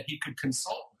prison that he could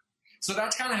consult with. So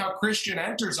that's kind of how Christian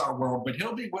enters our world, but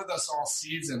he'll be with us all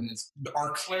season as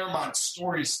our Claremont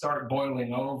stories start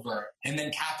boiling over. And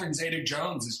then Catherine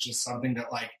Zeta-Jones is just something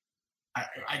that, like,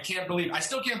 I can't believe, I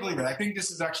still can't believe it. I think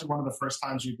this is actually one of the first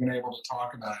times we've been able to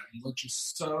talk about it. And we're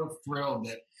just so thrilled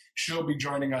that she'll be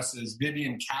joining us as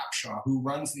Vivian Capshaw, who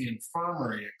runs the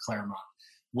infirmary at Claremont,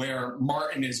 where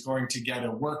Martin is going to get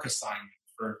a work assignment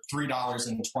for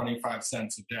 $3.25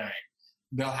 a day.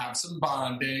 They'll have some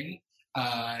bonding.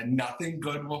 Nothing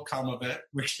good will come of it,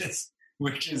 which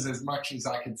is as much as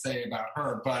I can say about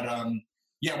her. But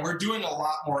we're doing a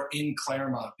lot more in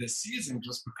Claremont this season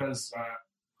just because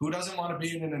who doesn't want to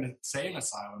be in an insane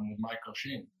asylum with Michael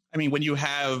Sheen? I mean, when you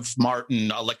have Martin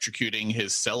electrocuting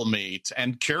his cellmate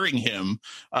and curing him,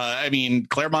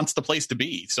 Claremont's the place to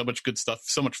be. So much good stuff,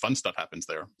 so much fun stuff happens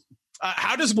there.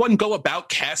 How does one go about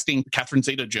casting Catherine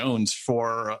Zeta-Jones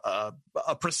for a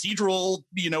procedural,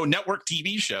 network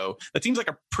TV show? That seems like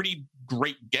a pretty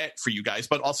great get for you guys,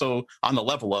 but also on the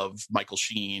level of Michael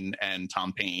Sheen and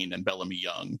Tom Payne and Bellamy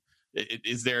Young.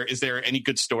 Is there any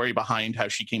good story behind how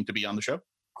she came to be on the show?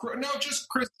 No, just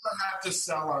Chris had to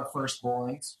sell our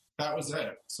firstborns. That was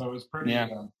it. So it was pretty. Yeah.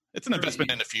 It's an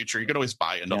investment in the future. You could always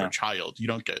buy another child. You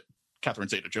don't get Catherine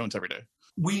Zeta-Jones every day.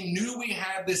 We knew we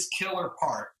had this killer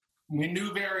part. We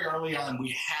knew very early on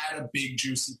we had a big,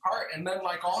 juicy part. And then,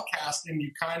 like all casting,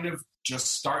 you kind of just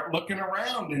start looking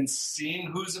around and seeing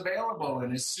who's available.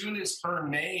 And as soon as her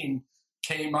name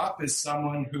came up as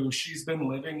someone who she's been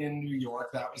living in New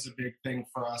York, that was a big thing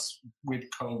for us with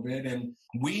COVID. And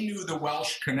we knew the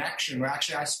Welsh connection.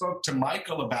 Actually, I spoke to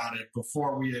Michael about it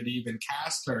before we had even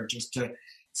cast her, just to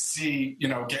see,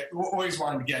 always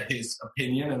wanted to get his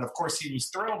opinion. And of course he was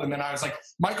thrilled. And then I was like,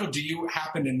 Michael, do you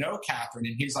happen to know Catherine?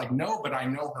 And he's like, no, but I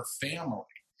know her family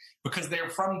because they're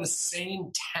from the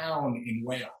same town in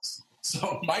Wales.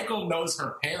 So Michael knows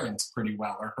her parents pretty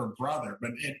well, or her brother,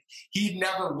 but he'd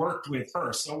never worked with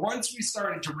her. So once we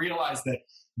started to realize that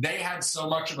they had so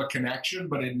much of a connection,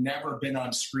 but had never been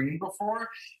on screen before,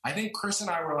 I think Chris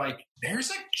and I were like, there's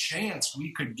a chance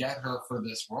we could get her for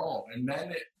this role. And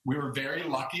then we were very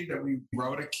lucky that we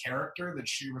wrote a character that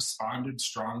she responded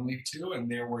strongly to, and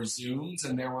there were Zooms,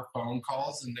 and there were phone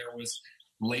calls, and there was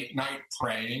late night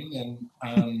praying,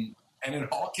 and it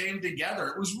all came together.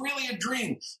 It was really a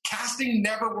dream. Casting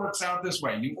never works out this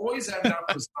way. You always end up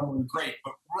with someone great,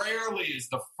 but rarely is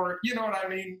the first, you know what I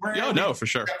mean? Rarely no, for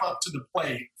sure. Step up to the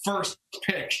plate, first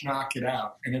pitch, knock it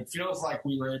out. And it feels like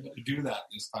we were able to do that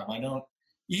this time. I don't,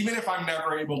 even if I'm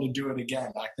never able to do it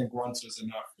again, I think once was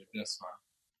enough with this one.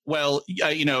 Well,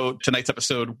 tonight's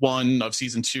episode 1 of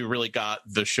season 2 really got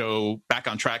the show back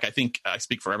on track. I think I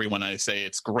speak for everyone. I say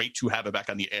it's great to have it back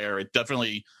on the air. It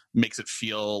definitely makes it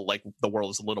feel like the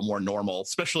world is a little more normal,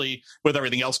 especially with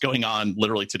everything else going on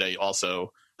literally today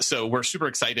also. So we're super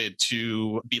excited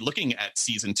to be looking at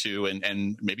season 2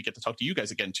 and maybe get to talk to you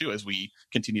guys again, too, as we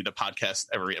continue to podcast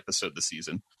every episode this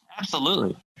season.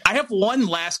 Absolutely. I have one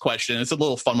last question. It's a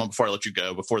little fun one before I let you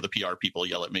go, before the PR people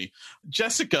yell at me.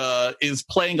 Jessica is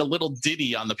playing a little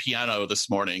ditty on the piano this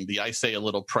morning, the I Say a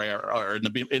Little Prayer, or in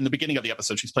the beginning of the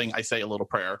episode, she's playing I Say a Little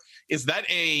Prayer. Is that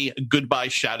a goodbye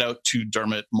shout out to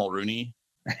Dermot Mulroney?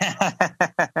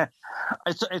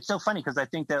 It's so funny because I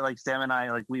think that like Sam and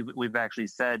I, like we've actually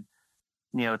said,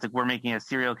 it's like we're making a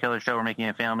serial killer show, we're making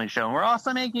a family show, and we're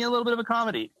also making a little bit of a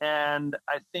comedy. And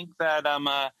I think that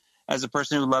as a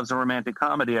person who loves a romantic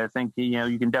comedy, I think,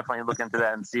 you can definitely look into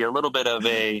that and see a little bit of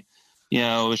a,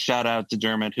 shout out to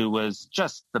Dermot, who was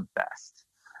just the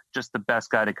best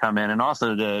guy to come in and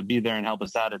also to be there and help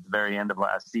us out at the very end of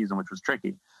last season, which was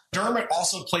tricky. Dermot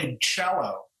also played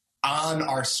cello on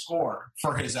our score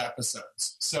for his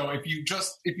episodes. So if you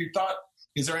thought,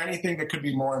 is there anything that could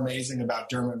be more amazing about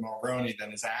Dermot Mulroney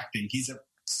than his acting? He's a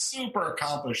super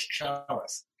accomplished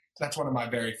cellist. That's one of my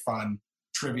very fun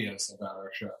trivias about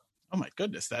our show. Oh my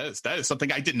goodness, that is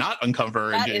something I did not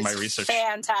uncover in doing my research.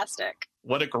 Fantastic.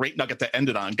 What a great nugget to end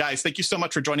it on. Guys, thank you so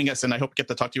much for joining us, and I hope we get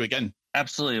to talk to you again.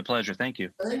 Absolutely a pleasure. Thank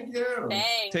you. Thank you.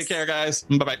 Thanks. Take care, guys.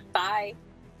 Bye-bye. Bye.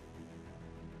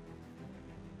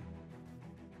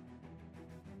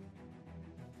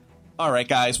 All right,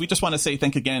 guys, we just want to say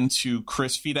thank again to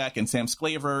Chris Fedak and Sam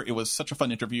Sklaver. It was such a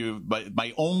fun interview, but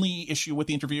my only issue with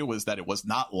the interview was that it was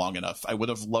not long enough. I would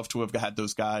have loved to have had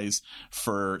those guys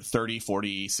for 30,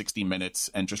 40, 60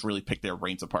 minutes and just really pick their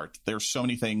brains apart. There's so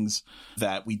many things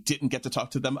that we didn't get to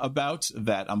talk to them about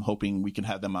that I'm hoping we can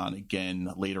have them on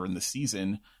again later in the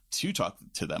season to talk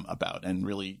to them about and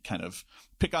really kind of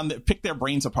pick their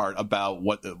brains apart about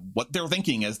what they're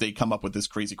thinking as they come up with this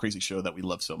crazy show that we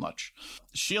love so much.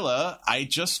 Sheila, I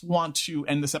just want to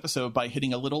end this episode by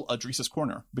hitting a little Adrisa's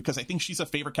Corner, because I think she's a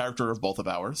favorite character of both of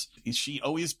ours. She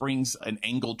always brings an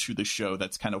angle to the show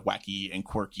that's kind of wacky and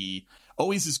quirky,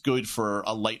 always is good for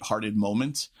a lighthearted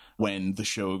moment when the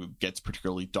show gets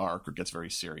particularly dark or gets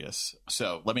very serious.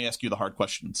 So let me ask you the hard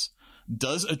questions.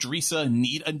 Does Adrisa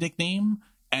need a nickname?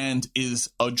 And is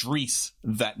Adris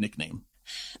that nickname?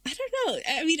 I don't know.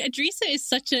 I mean, Adrisa is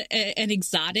such an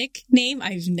exotic name.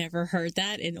 I've never heard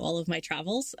that in all of my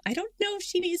travels. I don't know if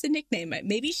she needs a nickname.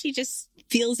 Maybe she just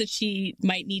feels that she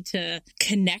might need to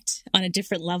connect on a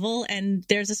different level. And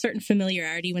there's a certain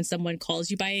familiarity when someone calls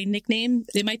you by a nickname.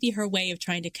 It might be her way of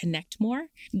trying to connect more,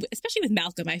 especially with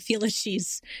Malcolm. I feel that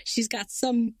she's got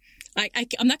some...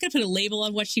 I'm not going to put a label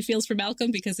on what she feels for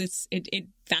Malcolm because it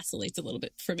vacillates a little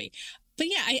bit for me. But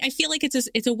yeah, I feel like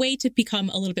it's a way to become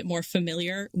a little bit more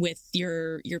familiar with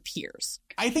your peers.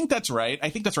 I think that's right. I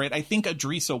think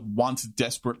Adrisa wants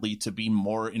desperately to be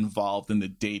more involved in the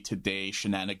day-to-day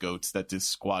shenanigans that this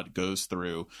squad goes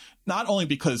through. Not only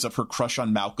because of her crush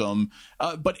on Malcolm,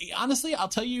 but honestly, I'll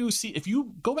tell you, see, if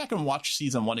you go back and watch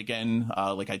season 1 again,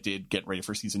 like I did get ready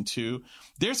for season 2,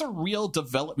 there's a real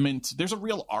development, there's a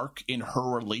real arc in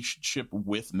her relationship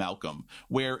with Malcolm,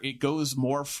 where it goes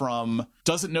more from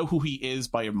doesn't know who he is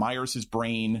but admires his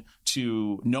brain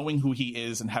to knowing who he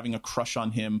is and having a crush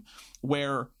on him,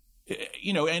 where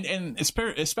and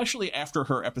especially after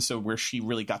her episode where she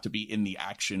really got to be in the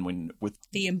action with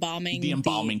the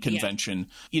embalming convention.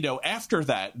 Yeah. After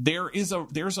that, there's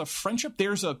a friendship,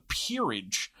 there's a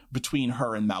peerage between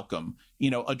her and Malcolm.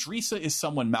 Adrisa is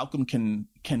someone Malcolm can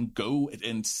go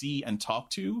and see and talk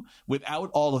to without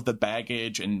all of the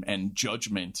baggage and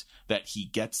judgment that he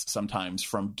gets sometimes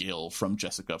from Gil, from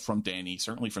Jessica, from Danny,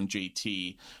 certainly from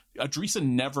JT. Adrisa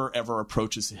never, ever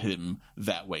approaches him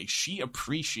that way. She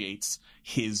appreciates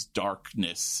his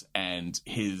darkness and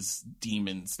his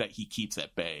demons that he keeps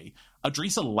at bay.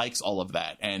 Adrisa likes all of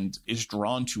that and is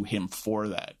drawn to him for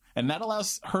that. And that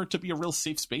allows her to be a real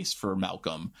safe space for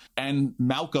Malcolm, and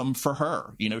Malcolm for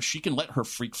her. She can let her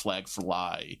freak flag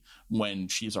fly when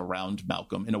she's around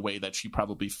Malcolm in a way that she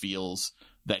probably feels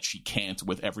that she can't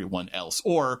with everyone else,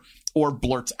 or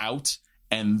blurts out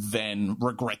and then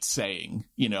regrets saying,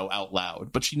 out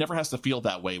loud. But she never has to feel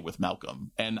that way with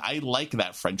Malcolm. And I like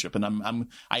that friendship. And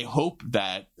I hope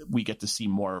that we get to see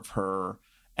more of her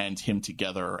and him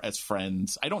together as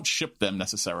friends. I don't ship them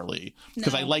necessarily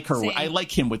because I like her. Same. I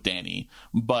like him with Danny,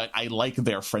 but I like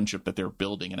their friendship that they're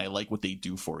building, and I like what they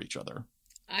do for each other.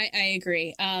 I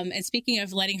agree. And speaking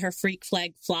of letting her freak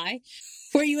flag fly,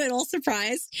 Were you at all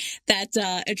surprised that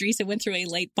Idrissa went through a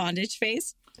light bondage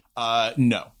phase?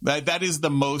 No. That is the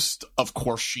most, of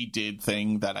course she did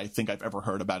thing that I think I've ever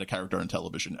heard about a character in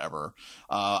television ever.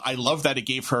 I love that it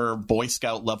gave her Boy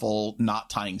Scout level knot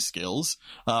tying skills.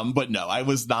 But no, I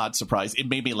was not surprised. It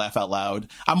made me laugh out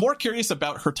loud. I'm more curious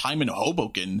about her time in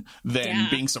Hoboken than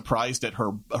being surprised at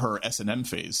her S&M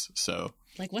phase. So,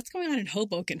 like, what's going on in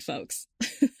Hoboken, folks?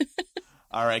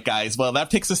 All right, guys. Well, that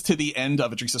takes us to the end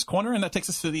of Idrissa's Corner, and that takes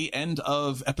us to the end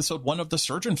of episode 1 of The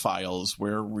Surgeon Files,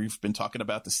 where we've been talking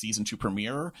about the season 2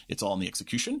 premiere. It's all in the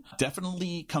execution.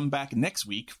 Definitely come back next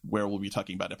week, where we'll be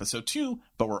talking about episode 2,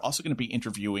 but we're also going to be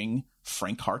interviewing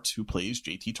Frank Hart, who plays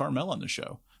JT Tarmel on the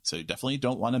show. So you definitely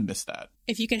don't want to miss that.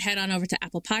 If you could head on over to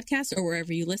Apple Podcasts or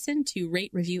wherever you listen to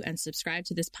rate, review, and subscribe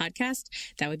to this podcast,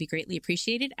 that would be greatly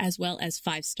appreciated, as well as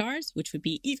 5 stars, which would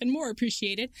be even more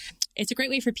appreciated. It's a great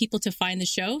way for people to find the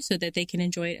show so that they can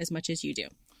enjoy it as much as you do.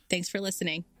 Thanks for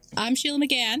listening. I'm Sheila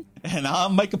McGann. And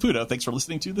I'm Mike Caputo. Thanks for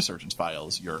listening to The Surgeon's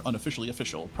Files, your unofficially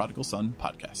official Prodigal Son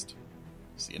podcast.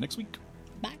 See you next week.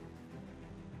 Bye.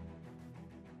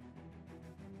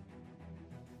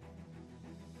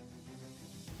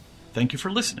 Thank you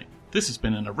for listening. This has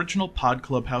been an original Pod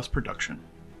Clubhouse production.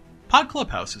 Pod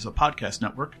Clubhouse is a podcast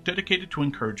network dedicated to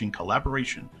encouraging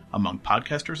collaboration among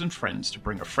podcasters and friends to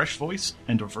bring a fresh voice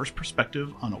and diverse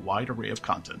perspective on a wide array of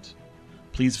content.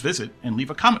 Please visit and leave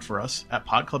a comment for us at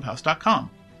podclubhouse.com.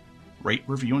 Rate,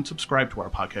 review, and subscribe to our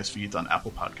podcast feeds on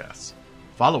Apple Podcasts.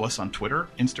 Follow us on Twitter,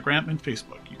 Instagram, and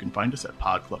Facebook. You can find us at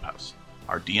Pod Clubhouse.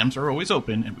 Our DMs are always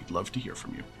open, and we'd love to hear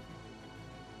from you.